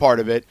going to be part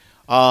of it.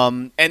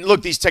 And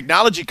look, these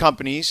technology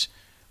companies,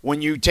 when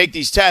you take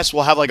these tests,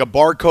 will have like a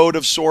barcode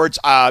of sorts.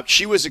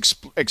 She was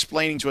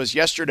explaining to us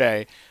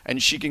yesterday,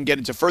 and she can get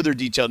into further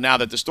detail now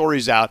that the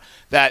story's out,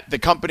 that the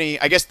company,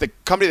 I guess the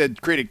company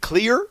that created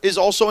Clear is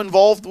also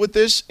involved with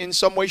this in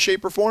some way,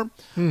 shape, or form.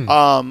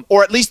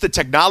 Or at least the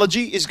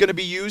technology is going to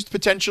be used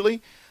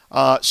potentially.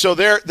 So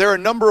there are a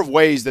number of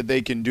ways that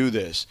they can do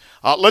this.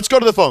 Let's go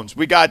to the phones.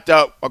 We got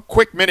a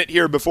quick minute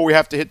here before we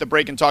have to hit the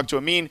break and talk to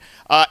Amin.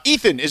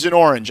 Ethan is in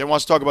Orange and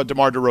wants to talk about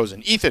DeMar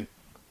DeRozan. Ethan.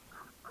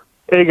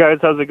 Hey, guys.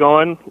 How's it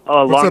going?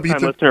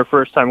 Long-time listener,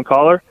 first-time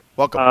caller.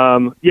 Welcome.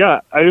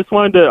 I just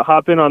wanted to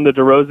hop in on the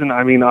DeRozan.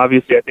 I mean,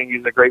 obviously, I think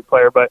he's a great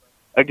player, but,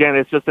 again,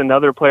 it's just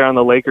another player on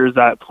the Lakers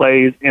that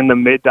plays in the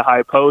mid to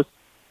high post.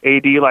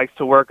 AD likes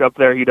to work up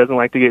there. He doesn't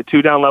like to get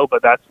too down low,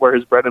 but that's where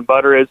his bread and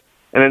butter is.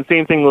 And then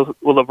same thing with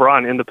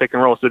LeBron in the pick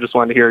and roll. So just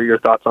wanted to hear your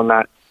thoughts on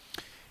that.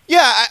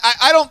 Yeah,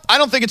 I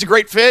don't think it's a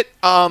great fit.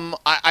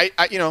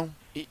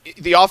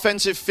 The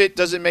offensive fit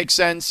doesn't make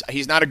sense.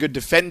 He's not a good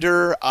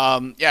defender.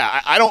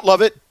 I don't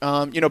love it.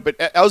 But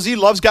LZ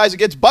loves guys that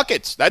gets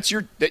buckets.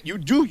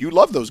 You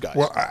love those guys.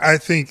 Well, I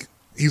think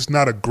he's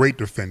not a great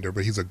defender,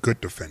 but he's a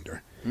good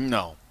defender.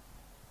 No,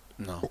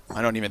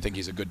 I don't even think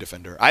he's a good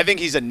defender. I think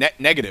he's a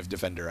negative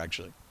defender,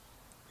 actually.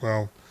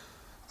 Well,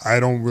 I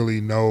don't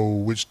really know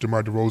which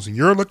DeMar DeRozan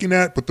you're looking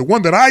at, but the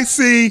one that I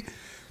see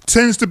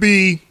tends to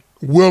be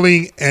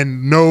willing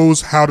and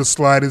knows how to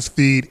slide his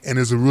feet and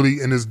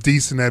is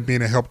decent at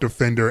being a help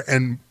defender.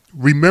 And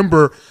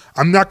remember,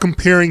 I'm not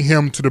comparing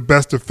him to the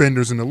best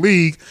defenders in the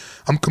league.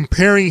 I'm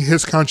comparing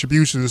his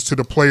contributions to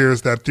the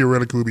players that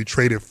theoretically would be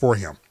traded for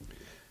him.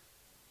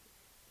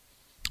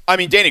 I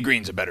mean, Danny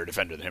Green's a better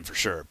defender than him for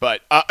sure.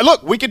 But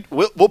look,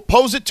 we'll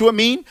pose it to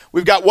Amin.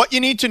 We've got what you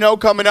need to know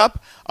coming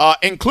up,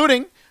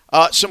 including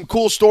some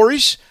cool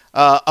stories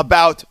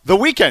about the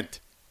weekend.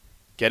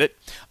 Get it?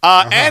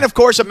 And, of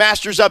course, a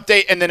Masters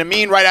update, and then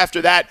Amin right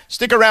after that.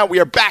 Stick around. We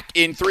are back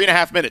in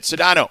 3.5 minutes.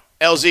 Sedano,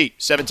 LZ,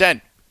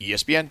 710,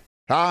 ESPN.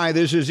 Hi,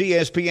 this is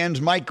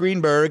ESPN's Mike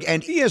Greenberg,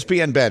 and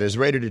ESPN Bet is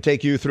ready to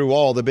take you through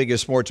all the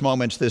biggest sports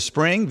moments this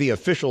spring. The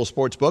official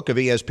sports book of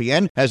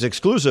ESPN has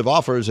exclusive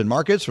offers and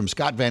markets from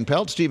Scott Van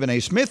Pelt, Stephen A.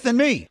 Smith, and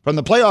me. From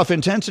the playoff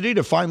intensity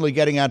to finally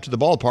getting out to the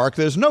ballpark,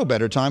 there's no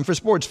better time for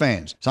sports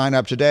fans. Sign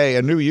up today,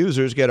 and new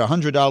users get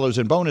 $100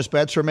 in bonus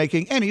bets for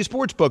making any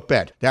sportsbook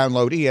bet.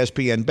 Download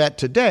ESPN Bet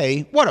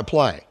today. What a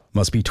play.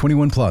 Must be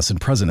 21 plus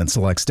and present in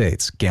select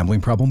states.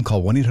 Gambling problem?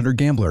 Call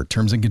 1-800-GAMBLER.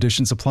 Terms and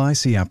conditions apply.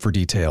 See app for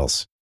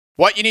details.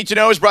 What you need to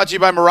know is brought to you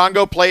by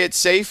Morongo. Play it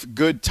safe.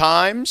 Good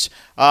times.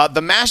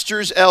 The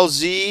Masters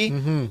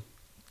LZ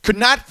could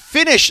not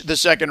finish the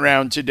second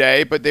round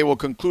today, but they will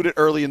conclude it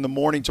early in the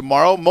morning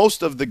tomorrow.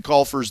 Most of the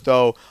golfers,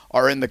 though,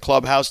 are in the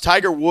clubhouse.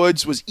 Tiger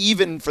Woods was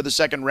even for the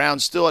second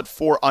round, still at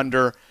 4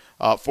 under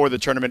for the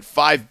tournament,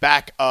 5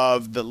 back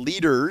of the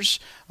leaders.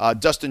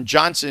 Dustin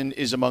Johnson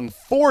is among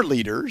 4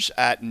 leaders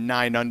at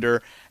 9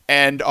 under.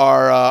 And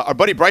our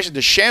buddy Bryson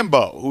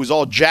DeChambeau, who's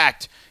all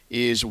jacked,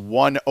 is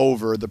 1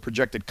 over. The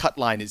projected cut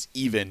line is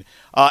even.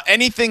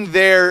 Anything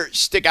there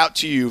stick out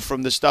to you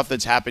from the stuff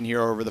that's happened here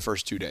over the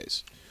first 2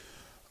 days?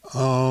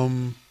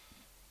 No.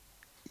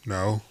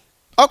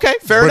 Okay,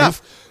 fair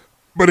enough.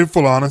 But in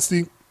full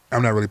honesty,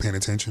 I'm not really paying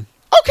attention.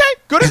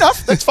 Okay, good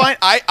enough. That's fine.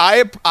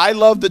 I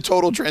love the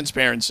total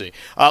transparency.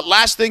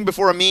 Last thing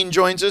before Amin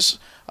joins us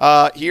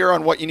here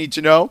on What You Need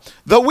to Know.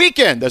 The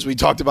Weeknd, as we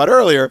talked about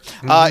earlier,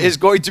 is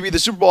going to be the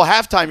Super Bowl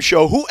halftime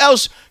show. Who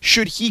else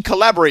should he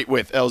collaborate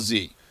with,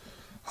 LZ?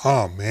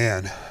 Oh,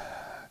 man.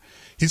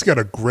 He's got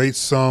a great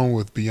song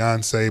with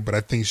Beyonce, but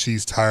I think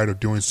she's tired of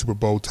doing Super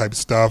Bowl type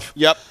stuff.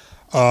 Yep.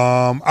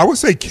 I would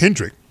say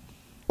Kendrick.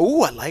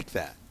 Ooh, I like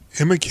that.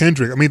 Him and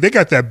Kendrick. I mean, they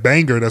got that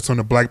banger that's on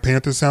the Black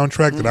Panther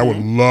soundtrack that I would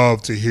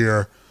love to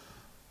hear,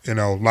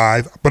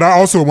 live. But I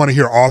also want to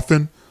hear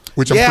often,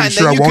 which I'm pretty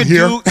sure I won't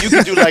hear. You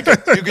could do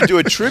you could do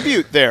a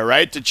tribute there,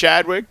 right, to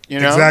Chadwick?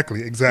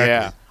 Exactly.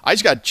 Yeah. I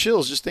just got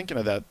chills just thinking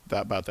of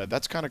about that.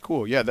 That's kind of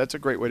cool. Yeah, that's a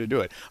great way to do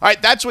it. All right,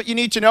 that's what you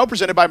need to know.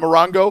 Presented by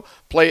Morongo.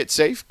 Play it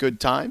safe. Good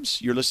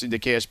times. You're listening to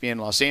KSPN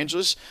Los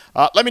Angeles.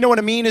 Let me know when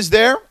Amin is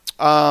there.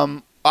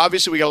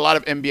 Obviously, we got a lot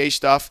of NBA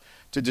stuff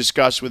to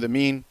discuss with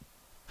Amin.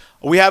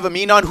 We have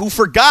Amin on, who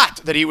forgot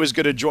that he was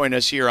going to join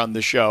us here on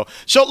the show.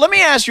 So let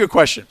me ask you a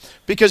question,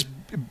 because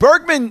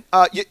Bergman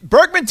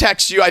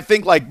texts you, I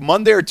think, like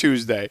Monday or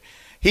Tuesday.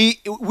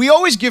 We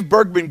always give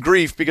Bergman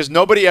grief because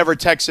nobody ever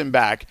texts him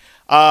back.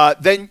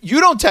 Then you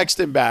don't text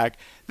him back.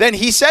 Then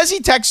he says he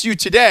texts you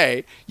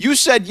today. You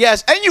said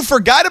yes, and you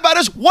forgot about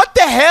us. What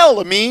the hell,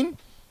 Amin?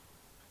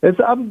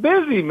 I'm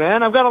busy,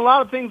 man. I've got a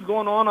lot of things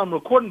going on. I'm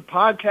recording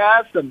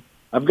podcasts, and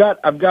I've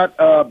got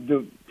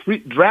the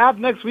draft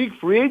next week,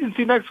 free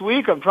agency next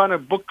week. I'm trying to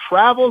book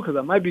travel because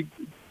I might be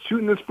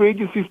shooting this free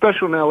agency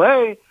special in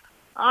L.A.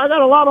 I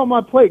got a lot on my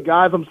plate,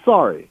 guys. I'm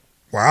sorry.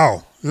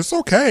 Wow. It's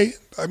okay.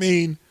 I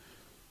mean,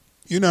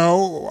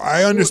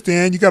 I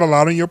understand you got a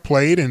lot on your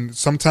plate, and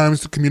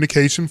sometimes the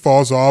communication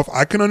falls off.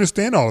 I can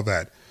understand all of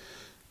that.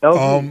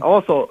 LZ,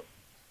 also,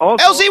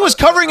 LZ was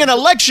covering an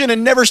election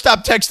and never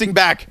stopped texting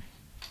back.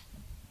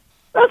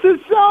 That's his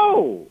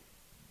show.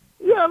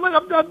 Yeah,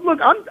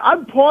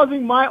 I'm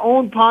pausing my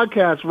own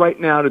podcast right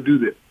now to do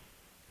this.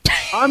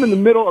 I'm in the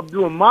middle of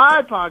doing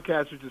my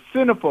podcast, which is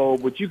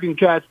Cinephobe, which you can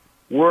catch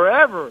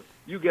wherever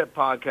you get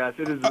podcasts.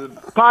 It is a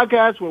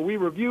podcast where we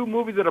review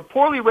movies that are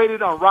poorly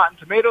rated on Rotten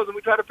Tomatoes, and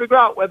we try to figure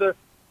out whether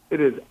it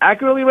is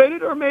accurately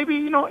rated or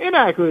maybe,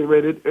 inaccurately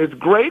rated. It's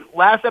great.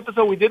 Last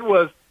episode we did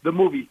was the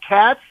movie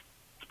Cats.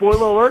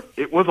 Spoiler alert,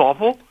 it was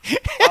awful.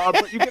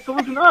 But you get to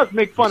listen to us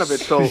make fun of it.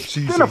 So,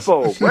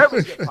 Cinephobe, wherever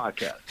you get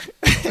podcasts.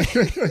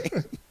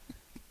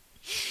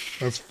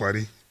 That's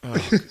funny.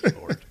 Oh, good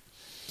Lord.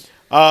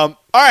 All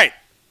right.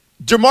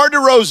 DeMar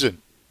DeRozan.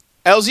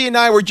 LZ and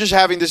I were just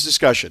having this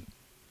discussion.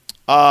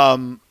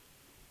 What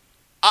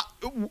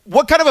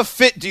kind of a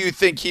fit do you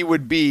think he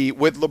would be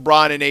with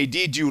LeBron and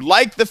AD? Do you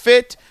like the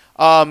fit?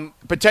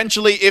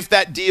 Potentially, if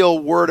that deal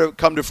were to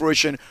come to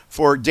fruition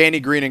for Danny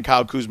Green and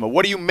Kyle Kuzma,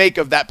 what do you make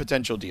of that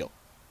potential deal?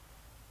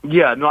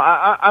 Yeah, no,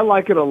 I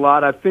like it a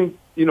lot. I think,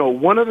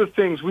 one of the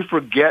things we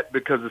forget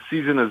because the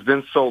season has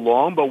been so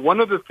long, but one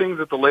of the things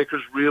that the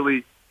Lakers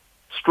really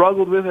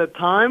struggled with at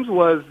times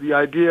was the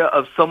idea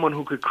of someone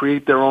who could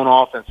create their own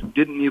offense, who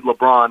didn't need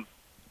LeBron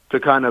to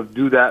kind of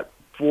do that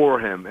for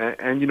him.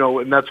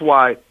 And that's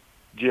why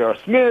J.R.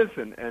 Smith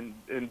and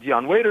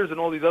Deion Waiters and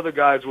all these other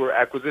guys were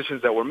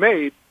acquisitions that were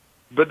made.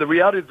 But the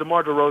reality is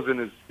DeMar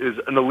DeRozan is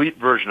an elite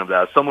version of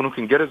that, someone who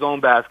can get his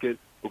own basket,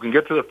 who can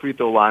get to the free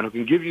throw line, who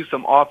can give you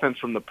some offense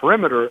from the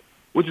perimeter,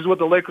 which is what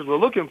the Lakers were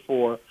looking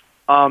for.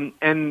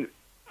 And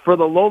for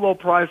the low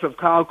price of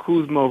Kyle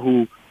Kuzma,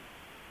 who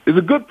is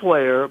a good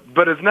player,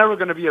 but is never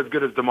going to be as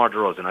good as DeMar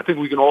DeRozan. I think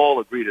we can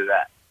all agree to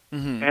that.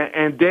 Mm-hmm.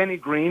 And Danny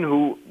Green,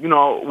 who,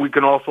 we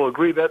can also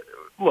agree that,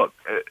 look,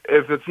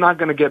 if it's not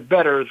going to get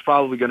better, it's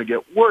probably going to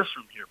get worse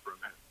from here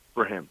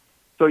for him.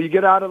 So you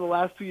get out of the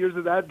last 2 years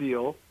of that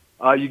deal.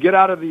 You get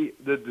out of the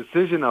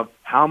decision of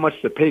how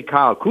much to pay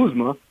Kyle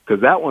Kuzma,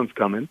 because that one's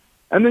coming.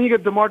 And then you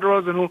get DeMar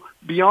DeRozan, who,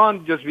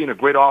 beyond just being a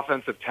great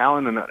offensive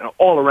talent and an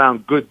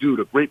all-around good dude,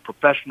 a great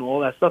professional,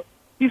 all that stuff,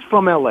 he's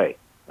from L.A.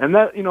 And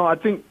that, I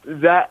think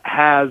that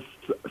has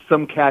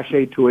some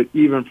cachet to it,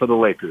 even for the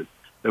Lakers.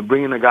 They're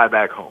bringing the guy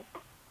back home.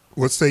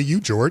 What say you,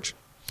 George?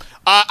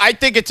 I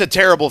think it's a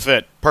terrible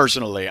fit,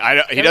 personally.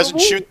 He doesn't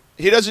shoot.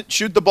 He doesn't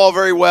shoot the ball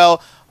very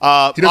well.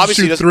 He doesn't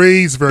shoot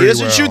threes very well.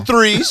 He doesn't shoot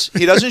threes.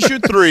 He doesn't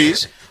shoot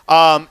threes.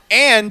 So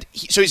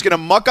he's going to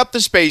muck up the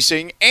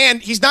spacing,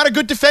 and he's not a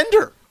good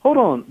defender. Hold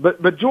on,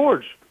 but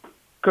George,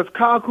 because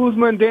Kyle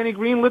Kuzma and Danny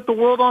Green lit the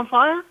world on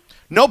fire?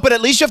 No, but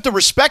at least you have to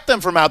respect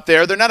them from out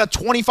there. They're not a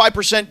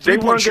 25%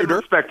 three-point shooter. They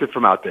weren't respected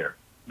from out there.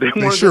 They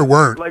sure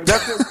weren't. Like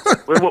that's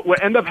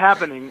what ended up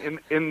happening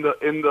in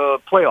the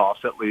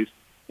playoffs, at least,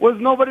 was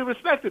nobody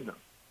respected them.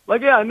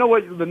 Like, yeah, I know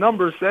what the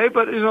numbers say,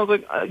 but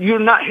you're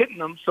not hitting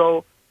them,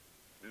 so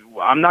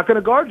I'm not going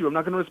to guard you. I'm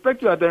not going to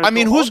respect you out there. And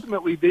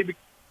ultimately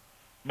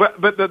But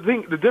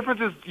the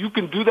difference is you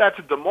can do that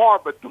to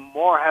DeMar, but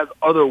DeMar has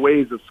other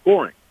ways of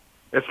scoring.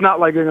 It's not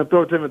like you're going to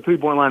throw it to him at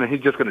three-point line and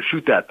he's just going to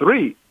shoot that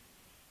three.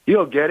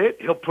 He'll get it.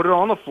 He'll put it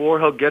on the floor.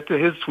 He'll get to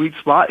his sweet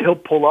spot. He'll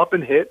pull up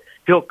and hit.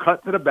 He'll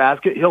cut to the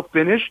basket. He'll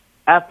finish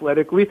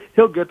athletically.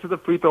 He'll get to the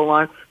free throw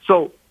line.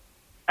 So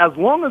as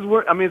long as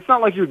it's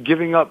not like you're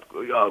giving up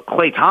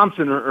Klay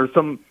Thompson or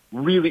some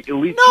really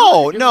elite.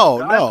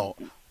 No.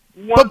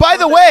 But by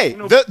the way,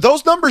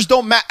 those numbers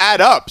don't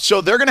add up,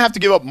 so they're going to have to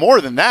give up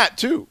more than that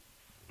too.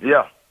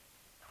 Yeah,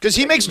 because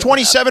he makes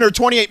 27 or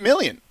 28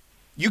 million.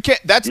 You can't.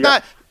 That's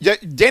not.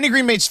 Danny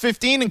Green makes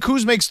 15, and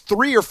Kuz makes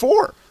 3 or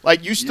 4.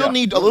 Like you still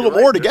need a little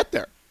more to get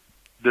there.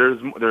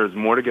 There's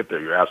more to get there.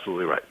 You're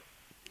absolutely right.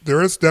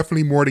 There is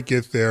definitely more to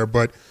get there,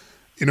 but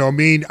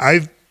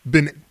I've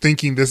been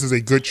thinking this is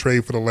a good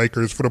trade for the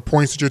Lakers for the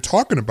points that you're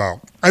talking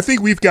about. I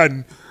think we've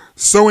gotten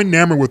so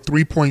enamored with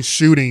 3-point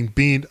shooting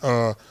being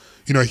a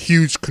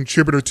huge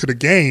contributor to the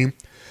game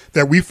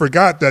that we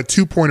forgot that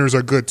 2-pointers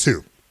are good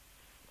too.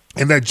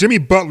 And that Jimmy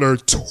Butler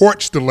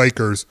torched the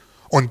Lakers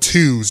on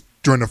twos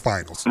during the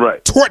finals.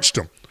 Right. Torched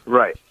them.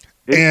 Right.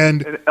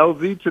 And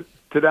LZ,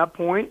 to that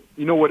point,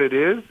 you know what it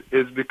is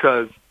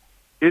because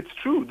it's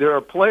true. There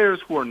are players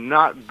who are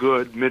not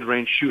good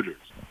mid-range shooters.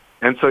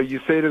 And so you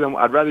say to them,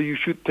 I'd rather you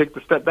take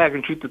the step back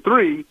and shoot the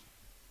three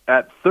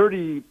at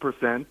 30%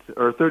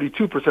 or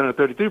 32% or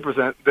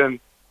 33% than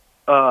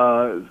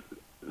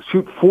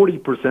shoot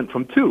 40%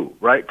 from two,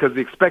 right? Because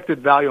the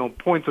expected value on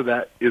points of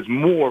that is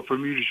more for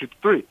you to shoot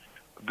the three.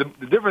 The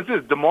difference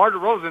is DeMar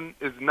DeRozan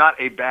is not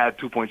a bad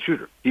 2-point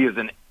shooter. He is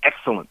an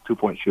excellent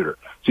 2-point shooter.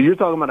 So you're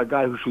talking about a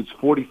guy who shoots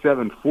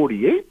 47,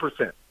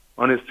 48%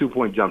 on his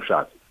 2-point jump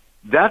shots.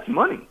 That's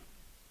money.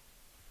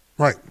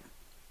 Right.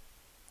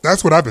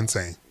 That's what I've been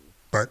saying.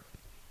 But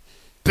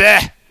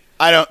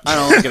I don't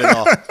like it at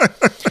all.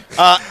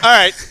 All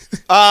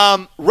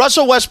right.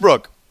 Russell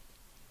Westbrook.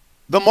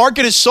 The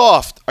market is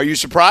soft. Are you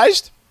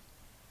surprised?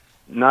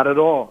 Not at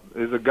all.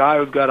 There's a guy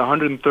who's got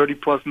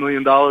 $130+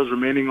 million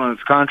remaining on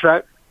his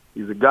contract.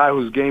 He's a guy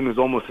whose game is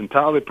almost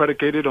entirely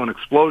predicated on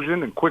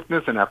explosion and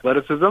quickness and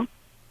athleticism.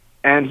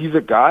 And he's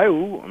a guy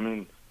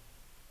who,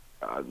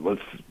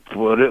 let's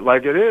put it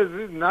like it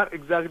is not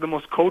exactly the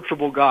most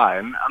coachable guy.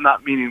 And I'm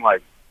not meaning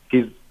like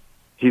he's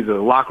a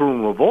locker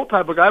room revolt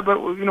type of guy, but,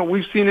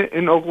 we've seen it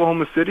in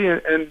Oklahoma City.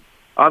 And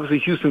obviously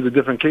Houston's a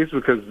different case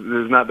because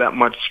there's not that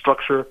much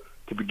structure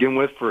to begin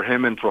with for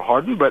him and for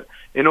Harden. But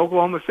in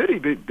Oklahoma City,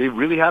 they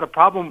really had a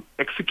problem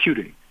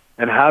executing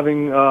and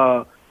having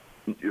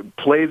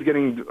plays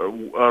getting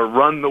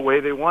run the way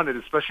they wanted,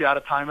 especially out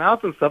of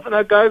timeouts and stuff. And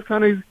that guy's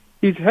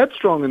he's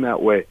headstrong in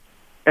that way.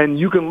 And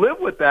you can live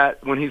with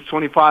that when he's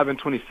 25 and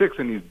 26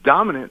 and he's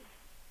dominant.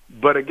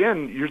 But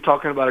again, you're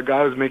talking about a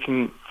guy who's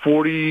making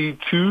 $42,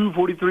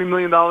 $43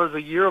 million a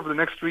year over the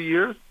next 3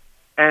 years,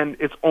 and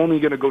it's only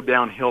going to go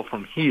downhill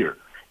from here.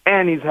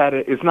 And he's had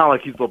it's not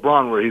like he's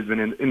LeBron where he's been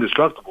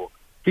indestructible.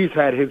 He's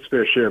had his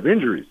fair share of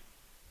injuries.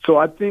 So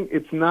I think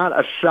it's not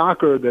a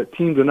shocker that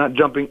teams are not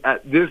jumping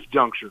at this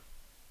juncture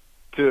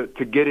to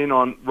get in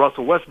on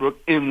Russell Westbrook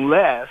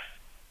unless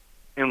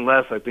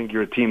I think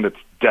you're a team that's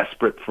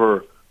desperate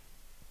for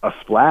a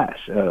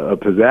splash, a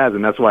pizzazz.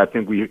 And that's why I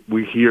think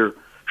we hear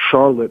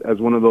Charlotte as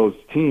one of those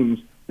teams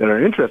that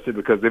are interested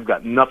because they've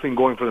got nothing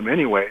going for them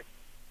anyway.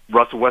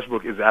 Russell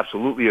Westbrook is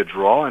absolutely a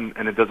draw,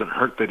 and it doesn't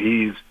hurt that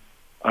he's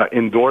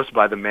endorsed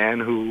by the man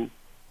who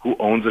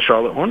owns the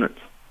Charlotte Hornets.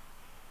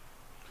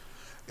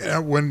 Yeah,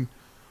 when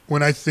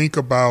I think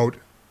about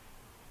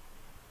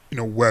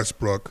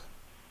Westbrook,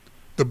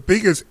 the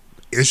biggest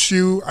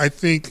issue I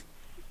think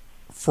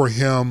for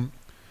him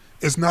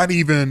is not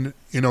even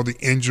the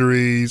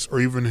injuries or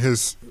even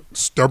his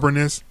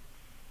stubbornness.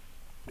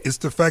 It's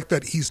the fact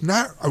that he's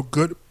not a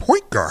good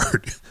point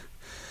guard.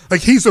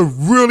 Like he's a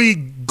really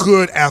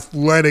good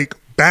athletic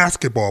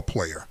basketball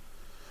player,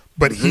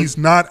 but he's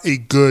not a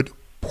good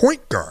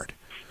point guard.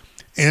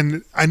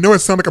 And I know it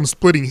sounds like I'm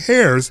splitting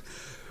hairs,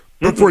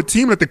 but for a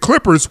team like the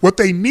Clippers, what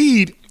they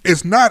need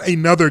is not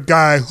another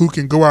guy who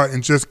can go out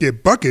and just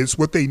get buckets.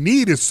 What they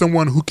need is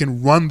someone who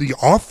can run the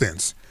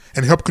offense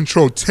and help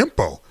control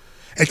tempo.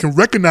 and can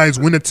recognize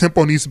when the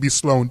tempo needs to be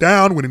slowed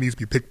down, when it needs to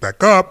be picked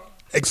back up,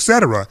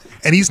 etc.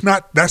 And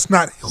that's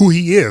not who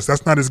he is.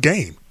 That's not his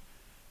game.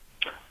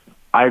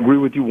 I agree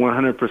with you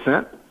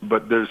 100%,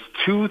 but there's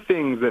two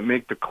things that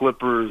make the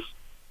Clippers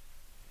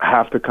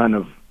have to kind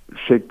of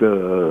shake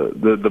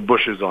the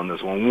bushes on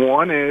this one.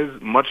 One is,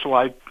 much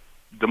like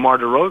DeMar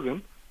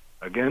DeRozan,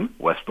 again,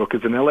 Westbrook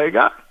is an LA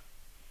guy.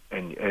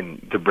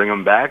 And to bring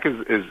him back is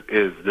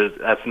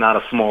that's not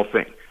a small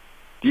thing.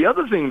 The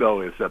other thing,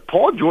 though, is that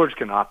Paul George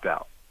can opt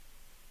out,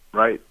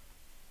 right?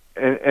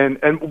 And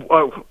so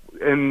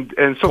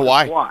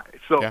Kawhi.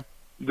 So yeah.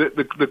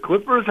 the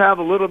Clippers have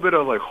a little bit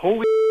of like,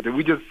 holy, did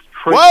we just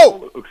trade?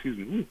 Whoa! Excuse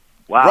me.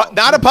 Wow.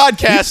 Not a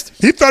podcast.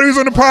 He thought he was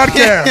on the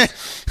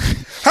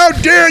podcast. How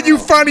dare you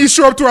finally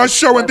show up to our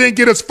show and then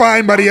get us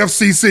fined by the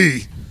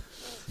FCC?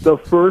 The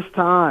first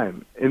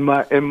time in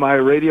my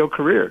radio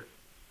career.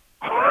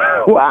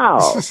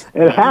 Wow.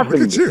 It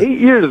happened. 8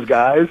 years,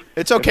 guys.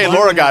 It's okay.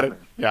 Laura got it.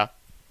 Yeah.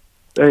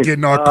 Thanks.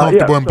 Getting all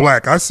comfortable in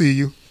black. I see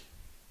you.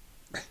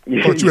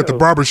 Thought you at the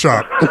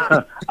barbershop.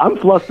 I'm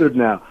flustered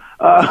now.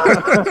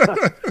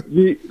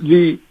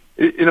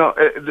 There's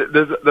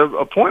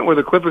a point where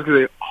the Clippers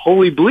could say,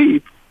 holy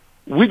bleep,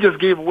 we just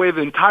gave away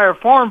the entire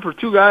farm for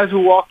two guys who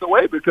walked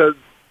away because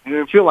they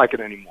didn't feel like it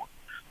anymore.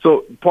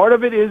 So part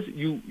of it is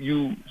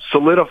you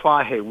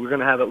solidify, hey, we're going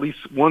to have at least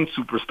one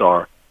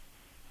superstar.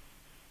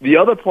 The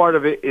other part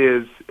of it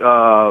is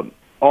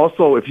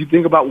also, if you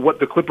think about what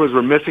the Clippers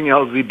were missing,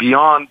 LZ,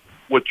 beyond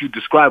what you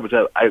described, which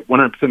I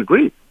 100%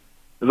 agree,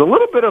 there's a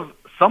little bit of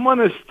someone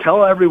to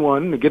tell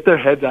everyone to get their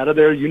heads out of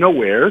their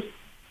you-know-wheres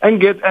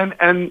and get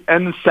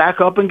and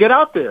sack up and get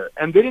out there.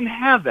 And they didn't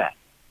have that.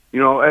 They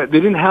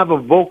didn't have a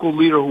vocal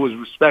leader who was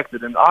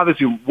respected. And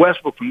obviously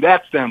Westbrook, from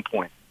that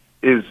standpoint,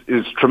 is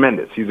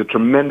tremendous. He's a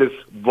tremendous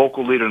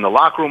vocal leader in the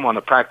locker room, on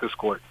the practice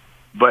court.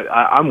 But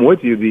I'm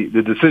with you.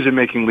 The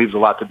decision-making leaves a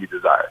lot to be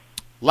desired.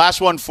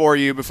 Last one for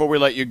you before we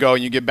let you go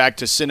and you get back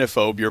to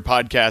Cinephobe, your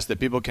podcast that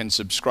people can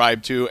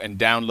subscribe to and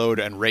download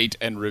and rate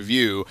and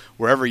review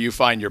wherever you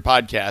find your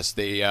podcast.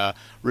 They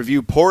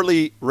review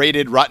poorly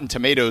rated Rotten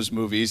Tomatoes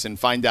movies and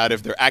find out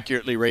if they're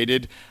accurately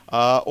rated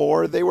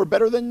or they were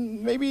better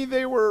than maybe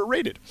they were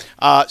rated.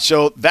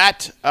 So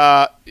that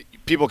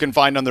people can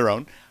find on their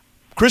own.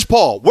 Chris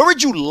Paul, where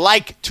would you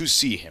like to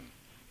see him?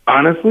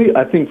 Honestly,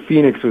 I think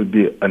Phoenix would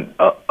be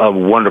a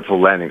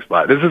wonderful landing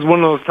spot. This is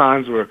one of those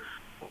times where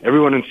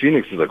everyone in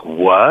Phoenix is like,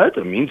 what?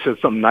 I mean, said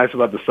something nice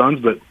about the Suns,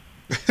 but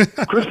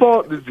Chris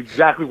Paul is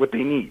exactly what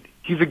they need.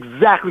 He's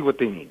exactly what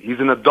they need. He's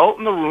an adult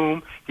in the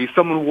room. He's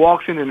someone who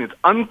walks in and is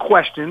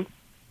unquestioned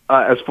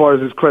as far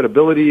as his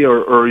credibility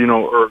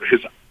or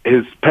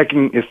his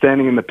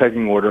standing in the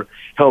pecking order.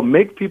 He'll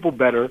make people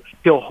better.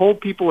 He'll hold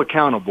people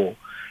accountable.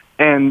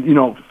 And,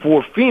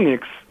 for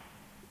Phoenix,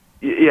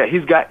 yeah,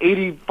 he's got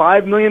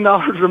 $85 million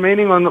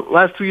remaining on the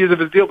last 2 years of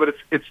his deal, but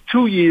it's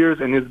 2 years,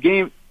 and his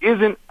game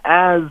isn't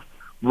as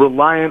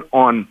reliant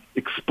on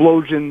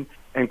explosion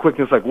and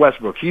quickness like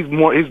Westbrook. He's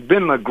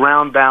been a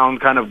ground-bound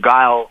kind of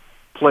guile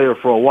player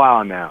for a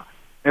while now.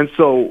 And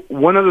so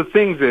one of the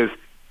things is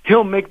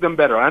he'll make them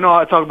better. I know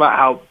I talk about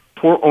how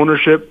poor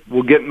ownership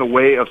will get in the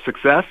way of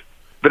success,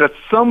 but at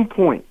some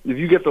point, if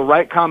you get the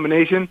right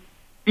combination,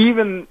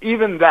 even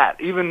that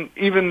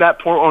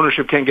poor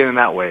ownership can't get in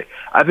that way.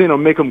 I think it'll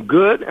make them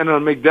good, and it'll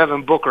make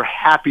Devin Booker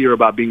happier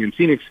about being in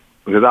Phoenix,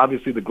 because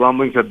obviously the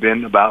grumblings have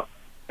been about,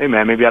 hey,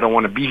 man, maybe I don't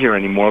want to be here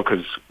anymore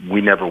because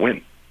we never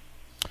win.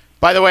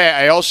 By the way,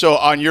 I also,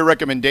 on your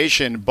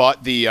recommendation,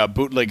 bought the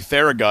bootleg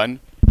Theragun.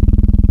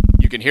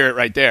 You can hear it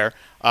right there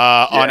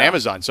on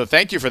Amazon. So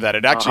thank you for that.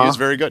 It actually is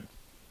very good.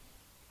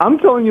 I'm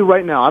telling you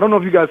right now, I don't know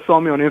if you guys saw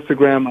me on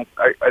Instagram.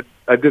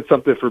 I did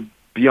something for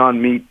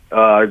Beyond Meat. They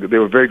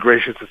were very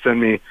gracious to send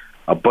me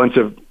a bunch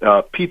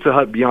of Pizza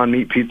Hut Beyond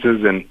Meat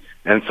pizzas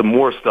and some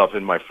more stuff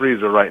in my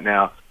freezer right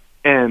now.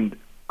 And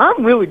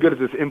I'm really good at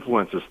this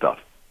influencer stuff.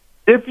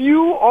 If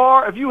you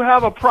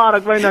have a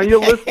product right now, you're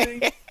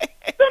listening,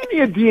 send me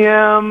a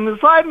DM,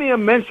 slide me a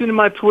mention in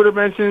my Twitter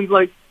mentions.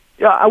 Like,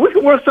 yeah, we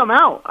can work something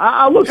out.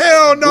 I'll look.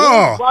 Hell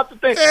no.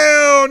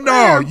 Hell no.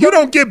 Man, you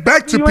don't get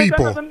back to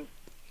people.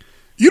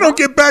 You don't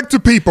get back to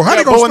people. How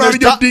they going to slide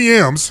in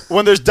your DMs?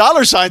 When there's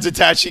dollar signs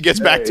attached, he gets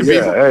back to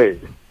people. Hey,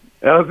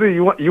 LZ,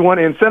 you want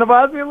to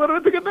incentivize me a little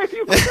bit to get back to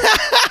you?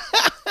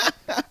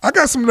 I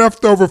got some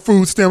leftover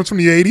food stamps from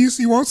the 80s.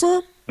 You want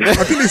some? I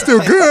think they're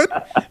still good.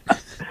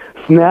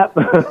 Snap.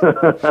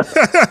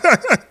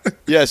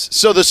 Yes.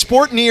 So the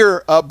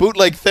Sportneer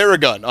bootleg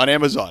Theragun on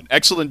Amazon.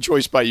 Excellent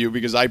choice by you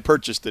because I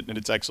purchased it and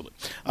it's excellent.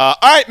 All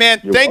right,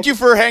 man. Thank you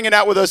for hanging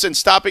out with us and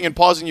stopping and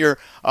pausing your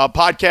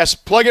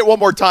podcast. Plug it one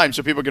more time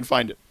so people can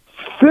find it.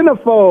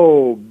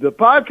 Cinephobe, the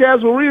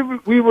podcast where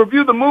we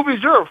review the movies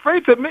you're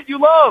afraid to admit you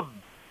love.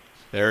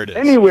 There it is.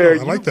 Anywhere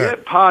you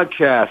get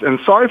podcasts. And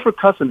sorry for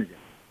cussing again.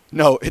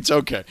 No, it's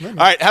okay. All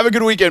right. Have a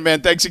good weekend,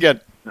 man. Thanks again.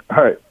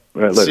 All right.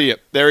 See you.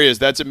 There he is.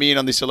 That's Amin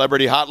on the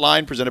Celebrity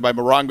Hotline, presented by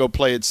Morongo.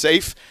 Play it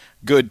safe.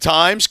 Good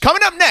times.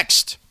 Coming up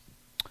next,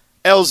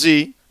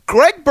 LZ,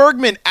 Greg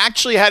Bergman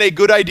actually had a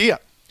good idea,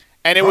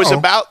 and it was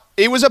about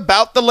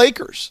the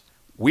Lakers.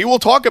 We will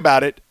talk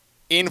about it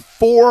in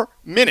 4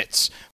 minutes.